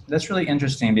 That's really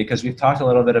interesting, because we've talked a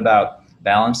little bit about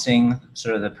balancing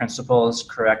sort of the principles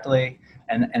correctly,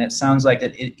 and it sounds like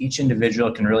that each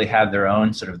individual can really have their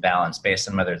own sort of balance based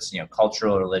on whether it's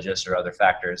cultural, religious, or other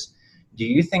factors. do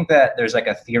you think that there's like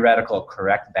a theoretical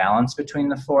correct balance between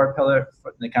the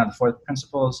the four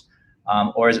principles,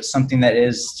 or is it something that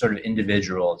is sort of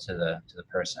individual to the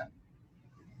person?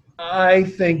 I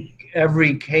think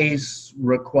every case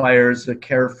requires a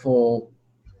careful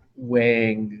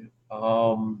weighing.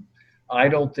 I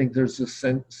don't think there's a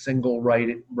single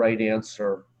right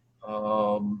answer.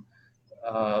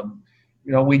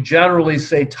 We generally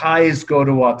say ties go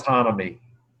to autonomy.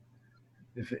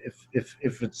 If it's,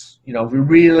 if we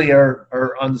really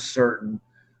are uncertain,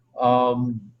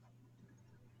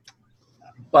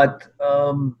 but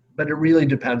it really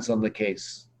depends on the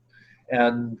case,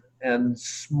 and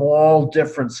small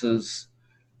differences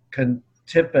can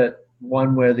tip it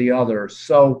one way or the other.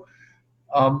 So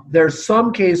there's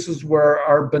some cases where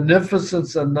our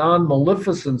beneficence and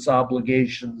non-maleficence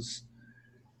obligations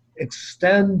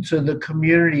extend to the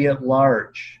community at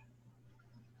large.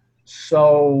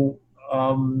 So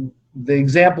the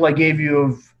example I gave you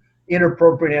of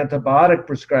inappropriate antibiotic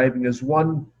prescribing is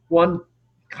one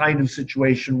kind of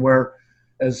situation where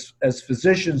as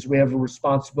physicians we have a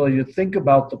responsibility to think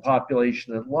about the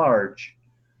population at large.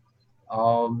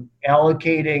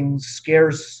 Allocating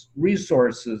scarce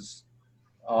resources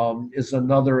is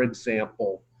another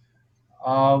example.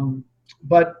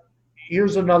 But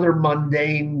here's another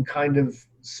mundane kind of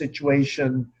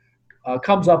situation.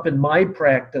 Comes up in my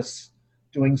practice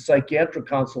doing psychiatric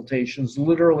consultations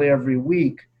literally every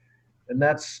week. And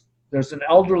there's an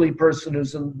elderly person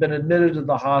who's been admitted to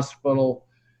the hospital.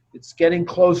 It's getting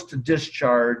close to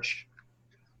discharge.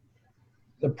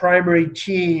 The primary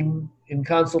team, in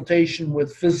consultation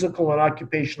with physical and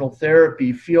occupational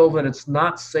therapy, feel that it's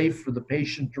not safe for the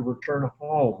patient to return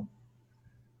home.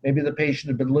 Maybe the patient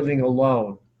had been living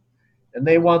alone, and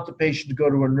they want the patient to go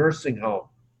to a nursing home.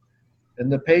 And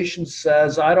the patient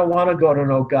says, I don't want to go to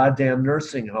no goddamn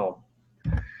nursing home.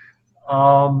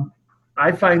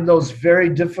 I find those very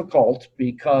difficult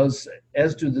because,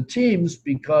 as do the teams,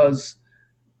 because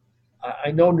I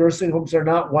know nursing homes are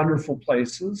not wonderful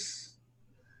places.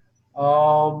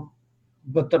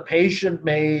 But the patient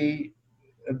may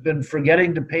have been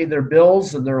forgetting to pay their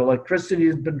bills and their electricity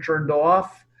has been turned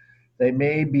off. They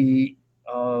may be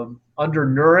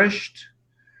undernourished.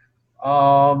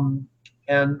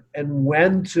 And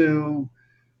when to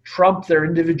trump their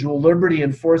individual liberty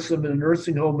and force them in a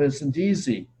nursing home isn't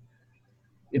easy.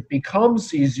 It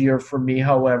becomes easier for me,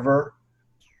 however,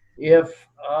 if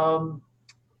on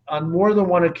more than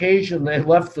one occasion they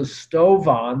left the stove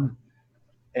on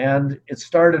and it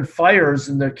started fires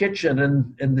in their kitchen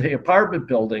and in the apartment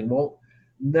building. Well,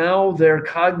 now their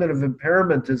cognitive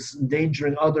impairment is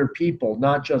endangering other people,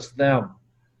 not just them.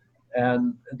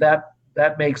 And that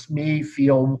makes me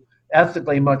feel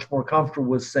ethically much more comfortable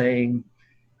with saying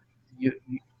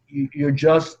you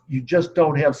just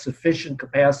don't have sufficient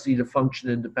capacity to function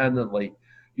independently.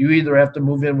 You either have to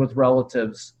move in with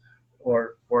relatives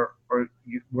or we're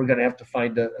going to have to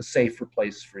find a safer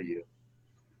place for you.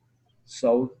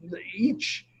 So in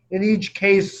each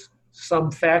case,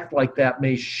 some fact like that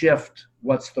may shift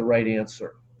what's the right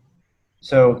answer.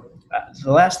 So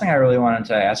the last thing I really wanted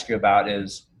to ask you about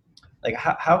is, like,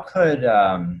 how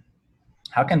can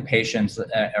patients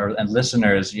and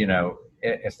listeners,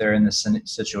 if they're in this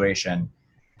situation,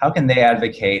 how can they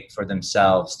advocate for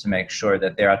themselves to make sure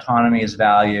that their autonomy is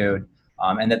valued,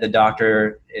 and that the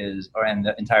doctor and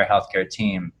the entire healthcare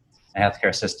team and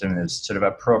healthcare system is sort of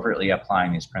appropriately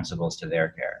applying these principles to their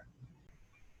care?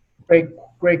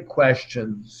 Great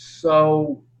question.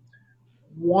 So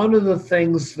one of the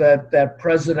things that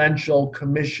Presidential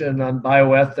Commission on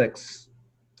Bioethics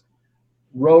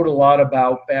wrote a lot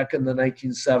about back in the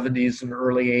 1970s and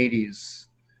early 80s,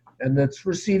 and that's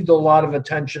received a lot of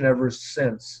attention ever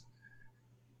since,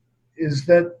 is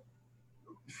that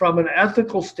from an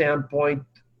ethical standpoint,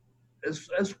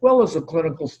 as well as a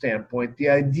clinical standpoint, the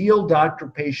ideal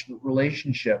doctor-patient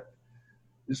relationship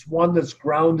is one that's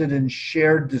grounded in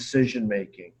shared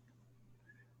decision-making.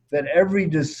 That every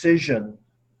decision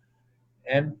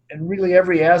and really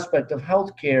every aspect of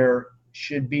healthcare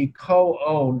should be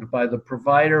co-owned by the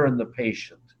provider and the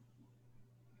patient.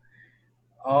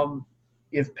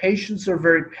 If patients are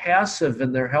very passive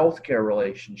in their healthcare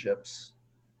relationships,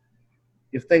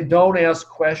 if they don't ask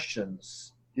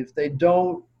questions, if they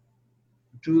don't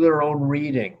do their own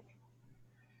reading,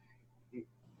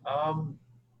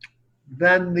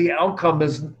 then the outcome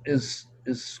is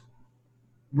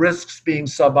risks being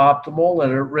suboptimal,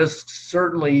 and it risks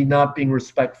certainly not being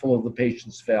respectful of the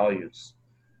patient's values.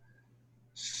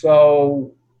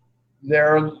 So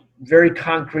there are very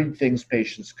concrete things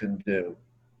patients can do.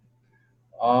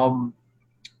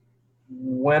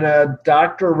 When a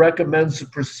doctor recommends a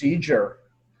procedure,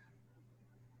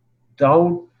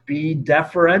 Don't be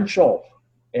deferential.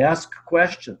 Ask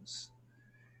questions.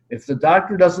 If the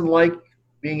doctor doesn't like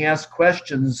being asked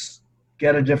questions,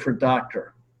 get a different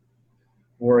doctor,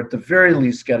 or at the very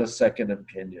least, get a second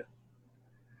opinion.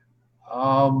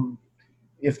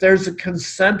 If there's a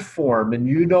consent form and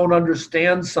you don't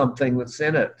understand something that's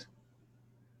in it,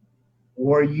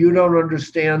 or you don't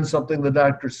understand something the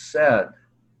doctor said,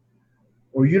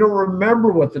 or you don't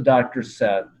remember what the doctor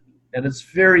said, and it's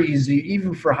very easy,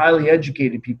 even for highly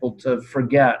educated people, to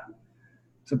forget,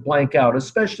 to blank out,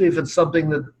 especially if it's something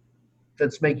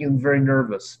that's making them very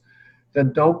nervous,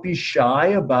 then don't be shy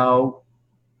about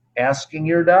asking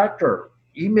your doctor.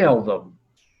 Email them.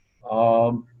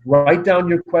 Write down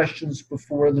your questions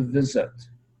before the visit.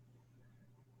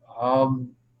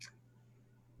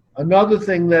 Another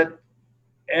thing that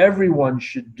everyone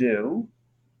should do,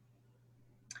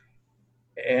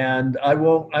 and I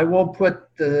won't put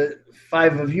the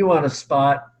 5 of you on the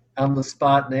spot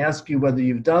and ask you whether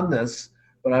you've done this,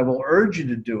 but I will urge you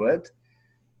to do it,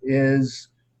 is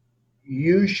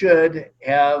you should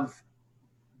have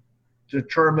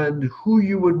determined who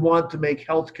you would want to make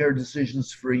healthcare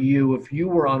decisions for you if you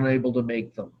were unable to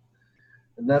make them.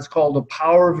 And that's called a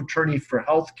power of attorney for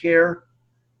healthcare.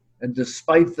 And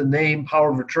despite the name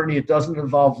power of attorney, it doesn't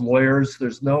involve lawyers.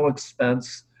 There's no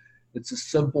expense. It's a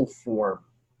simple form.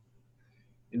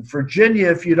 In Virginia,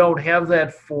 if you don't have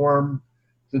that form,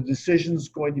 the decision is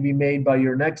going to be made by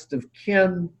your next of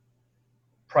kin,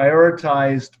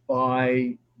 prioritized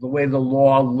by the way the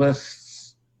law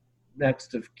lists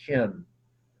next of kin.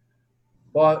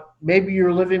 But maybe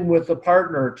you're living with a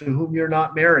partner to whom you're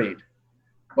not married,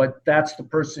 but that's the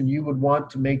person you would want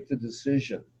to make the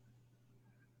decision.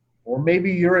 Or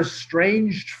maybe you're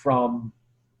estranged from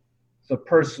the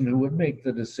person who would make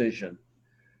the decision.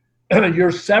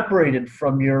 You're separated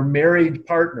from your married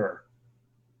partner.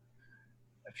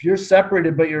 If you're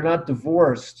separated but you're not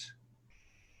divorced,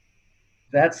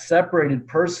 that separated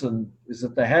person is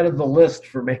at the head of the list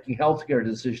for making healthcare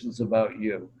decisions about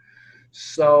you.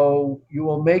 So you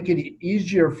will make it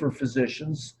easier for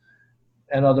physicians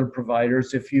and other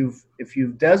providers if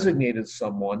you've designated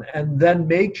someone, and then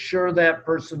make sure that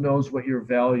person knows what your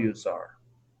values are.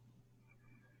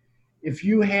 If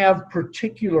you have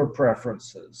particular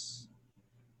preferences,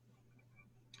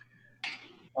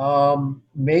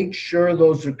 make sure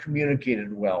those are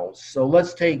communicated well. So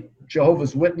let's take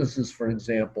Jehovah's Witnesses, for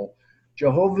example.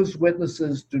 Jehovah's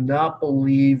Witnesses do not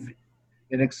believe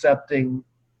in accepting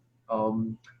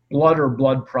blood or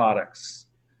blood products,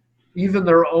 even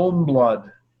their own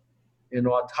blood, in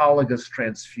autologous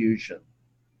transfusion.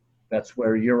 That's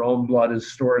where your own blood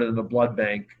is stored in a blood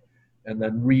bank and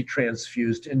then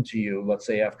retransfused into you, let's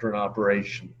say after an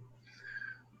operation.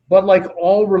 But like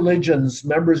all religions,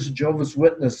 members of Jehovah's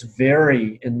Witness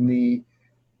vary in the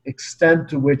extent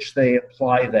to which they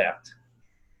apply that.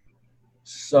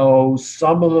 So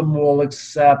some of them will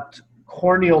accept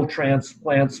corneal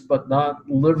transplants, but not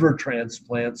liver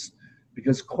transplants,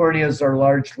 because corneas are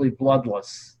largely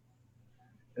bloodless.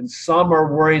 And some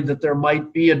are worried that there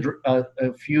might be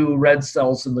a few red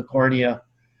cells in the cornea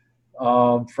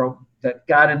that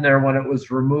got in there when it was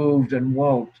removed and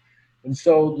won't. And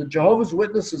so the Jehovah's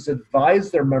Witnesses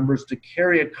advise their members to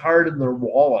carry a card in their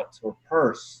wallet or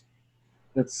purse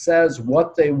that says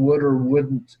what they would or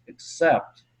wouldn't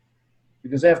accept.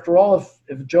 Because after all,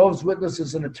 if Jehovah's Witness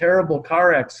is in a terrible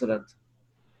car accident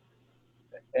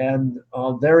and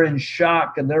they're in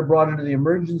shock and they're brought into the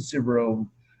emergency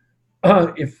room,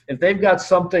 if they've got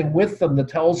something with them that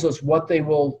tells us what they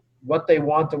want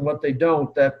and what they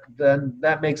don't, then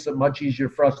that makes it much easier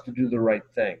for us to do the right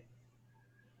thing.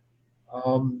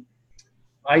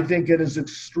 I think it is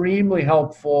extremely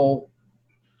helpful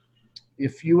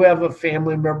if you have a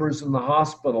family members in the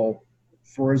hospital,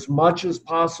 for as much as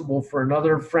possible for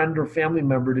another friend or family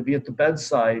member to be at the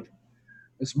bedside,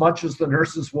 as much as the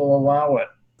nurses will allow it.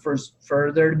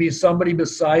 For there to be somebody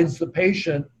besides the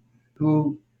patient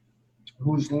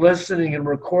who's listening and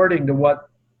recording to what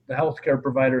the healthcare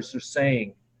providers are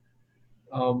saying,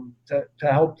 to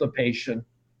help the patient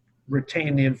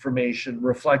retain the information,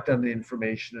 reflect on the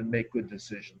information, and make good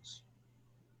decisions.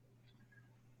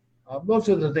 Those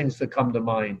are the things that come to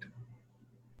mind.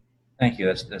 Thank you.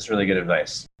 That's really good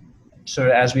advice. So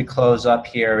as we close up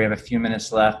here, we have a few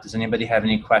minutes left. Does anybody have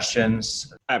any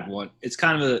questions? I have one. It's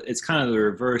kind of the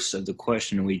reverse of the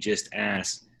question we just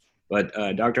asked. But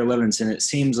Dr. Levenson, it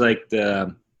seems like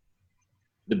the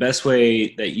best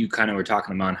way that you kind of were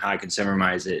talking about how I can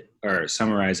summarize it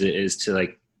is to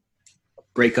like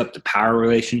break up the power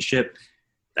relationship,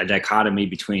 that dichotomy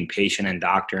between patient and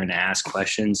doctor, and ask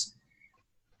questions.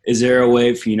 Is there a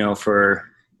way for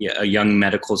a young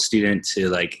medical student to,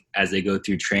 like, as they go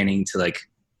through training, to like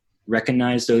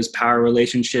recognize those power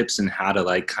relationships and how to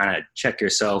like kind of check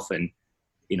yourself and,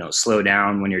 you know, slow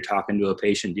down when you're talking to a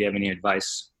patient? Do you have any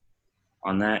advice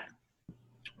on that?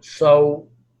 So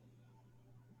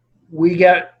we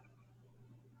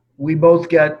both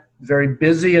get very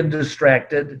busy and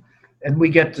distracted, and we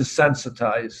get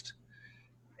desensitized.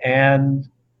 And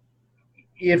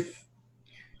if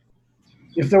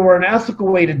there were an ethical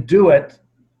way to do it,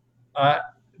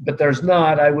 but there's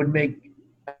not, we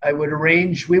would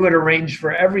arrange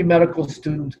for every medical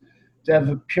student to have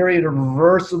a period of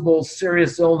reversible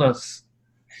serious illness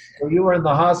where you were in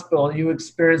the hospital and you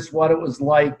experienced what it was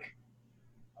like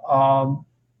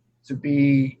to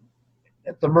be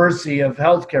at the mercy of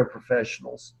healthcare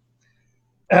professionals.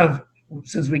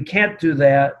 Since we can't do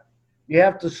that, you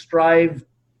have to strive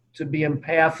to be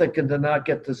empathic and to not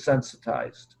get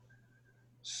desensitized.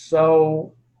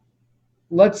 So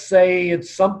let's say it's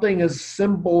something as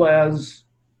simple as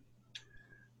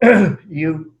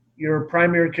you're a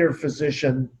primary care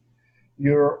physician,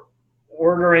 you're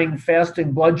ordering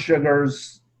fasting blood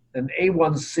sugars and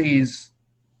A1Cs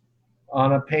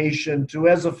on a patient who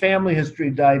has a family history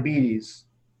of diabetes.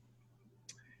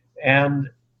 And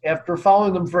after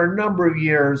following them for a number of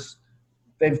years,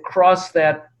 they've crossed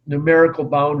that numerical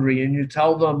boundary, and you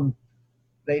tell them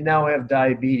they now have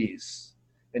diabetes.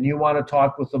 And you want to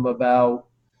talk with them about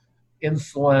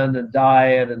insulin and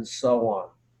diet and so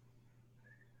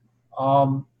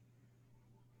on.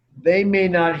 They may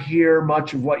not hear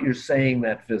much of what you're saying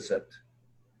that visit,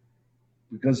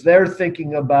 because they're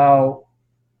thinking about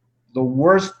the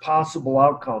worst possible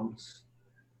outcomes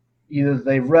either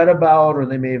they've read about or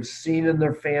they may have seen in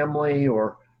their family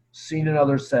or seen in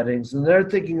other settings. And they're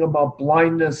thinking about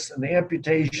blindness and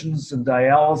amputations and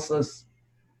dialysis.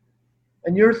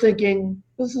 And you're thinking,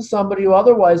 this is somebody who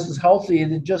otherwise is healthy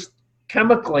and just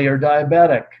chemically are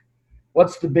diabetic.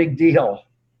 What's the big deal?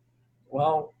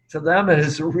 Well, to them, it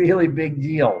is a really big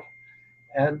deal.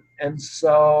 And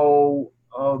so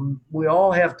we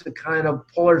all have to kind of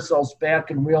pull ourselves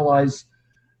back and realize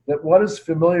that what is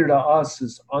familiar to us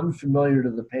is unfamiliar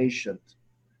to the patient.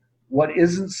 What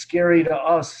isn't scary to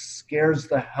us scares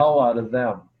the hell out of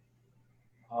them.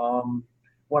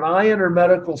 When I entered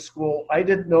medical school, I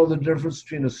didn't know the difference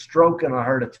between a stroke and a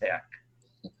heart attack.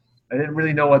 I didn't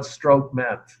really know what stroke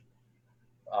meant.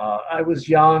 I was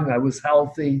young, I was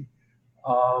healthy.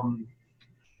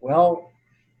 Well,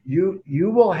 you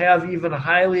will have even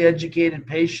highly educated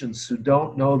patients who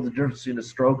don't know the difference between a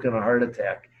stroke and a heart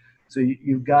attack. So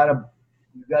you've got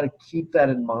to keep that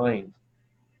in mind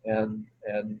and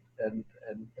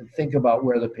think about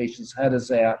where the patient's head is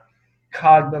at,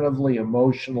 cognitively,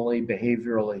 emotionally,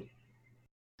 behaviorally.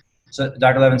 So,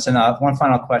 Dr. Levenson, one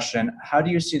final question. How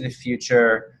do you see the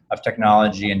future of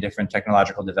technology and different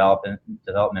technological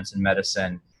developments in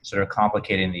medicine sort of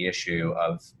complicating the issue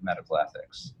of medical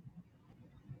ethics?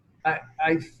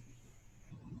 I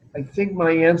think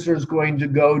my answer is going to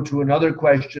go to another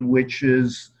question, which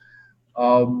is,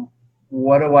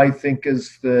 what do I think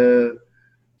is the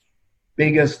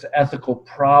biggest ethical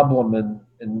problem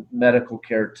in medical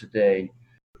care today?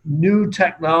 New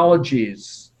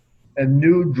technologies and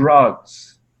new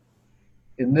drugs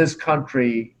in this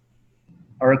country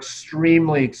are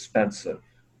extremely expensive.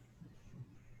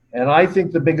 And I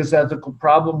think the biggest ethical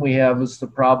problem we have is the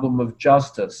problem of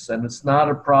justice. And it's not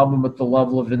a problem at the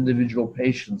level of individual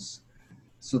patients.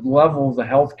 It's at the level of the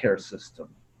healthcare system.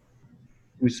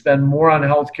 We spend more on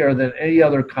healthcare than any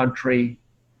other country.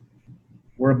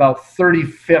 We're about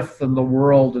 35th in the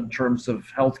world in terms of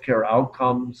healthcare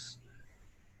outcomes.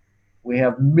 We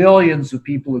have millions of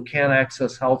people who can't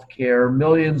access healthcare.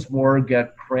 Millions more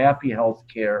get crappy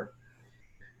healthcare.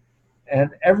 And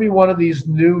every one of these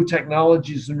new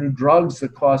technologies and new drugs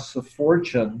that costs a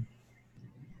fortune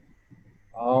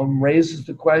raises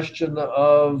the question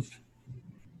of,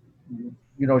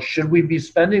 should we be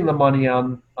spending the money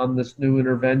on this new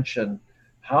intervention?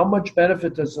 How much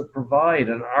benefit does it provide?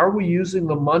 And are we using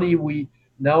the money we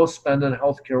now spend on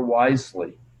healthcare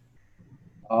wisely?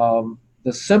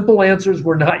 The simple answer is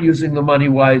we're not using the money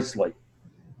wisely.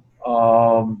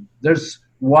 There's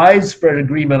widespread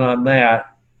agreement on that.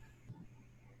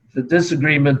 The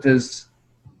disagreement is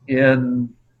in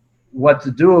what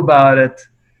to do about it,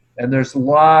 and there's a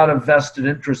lot of vested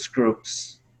interest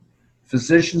groups.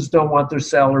 Physicians don't want their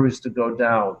salaries to go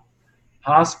down.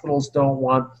 Hospitals don't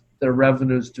want their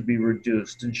revenues to be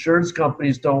reduced. Insurance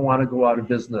companies don't want to go out of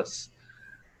business.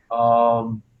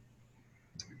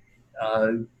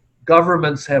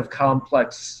 Governments have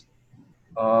complex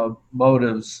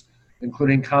motives.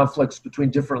 including conflicts between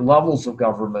different levels of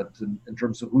government in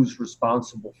terms of who's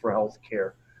responsible for health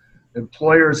care.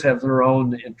 Employers have their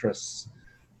own interests.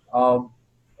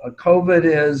 COVID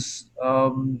is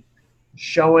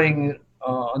showing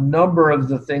a number of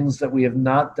the things that we have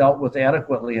not dealt with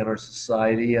adequately in our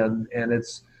society, and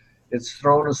it's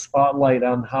thrown a spotlight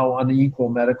on how unequal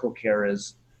medical care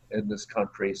is in this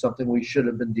country, something we should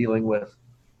have been dealing with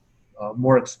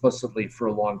more explicitly for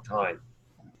a long time.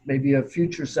 Maybe a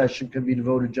future session could be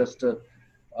devoted just to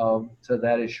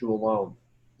that issue alone.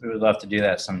 We would love to do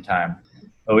that sometime.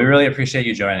 But we really appreciate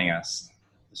you joining us.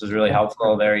 This was really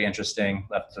helpful, very interesting,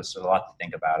 left us a lot to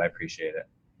think about. I appreciate it.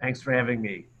 Thanks for having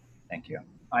me. Thank you.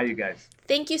 Bye, you guys.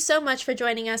 Thank you so much for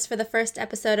joining us for the first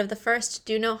episode of the First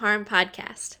Do No Harm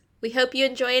podcast. We hope you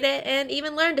enjoyed it and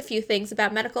even learned a few things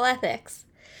about medical ethics.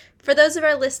 For those of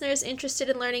our listeners interested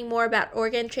in learning more about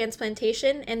organ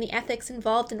transplantation and the ethics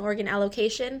involved in organ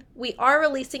allocation, we are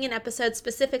releasing an episode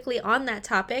specifically on that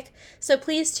topic, so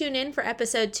please tune in for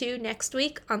episode 2 next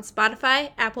week on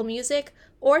Spotify, Apple Music,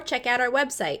 or check out our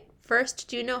website,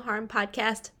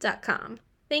 firstdonoharmpodcast.com.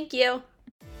 Thank you.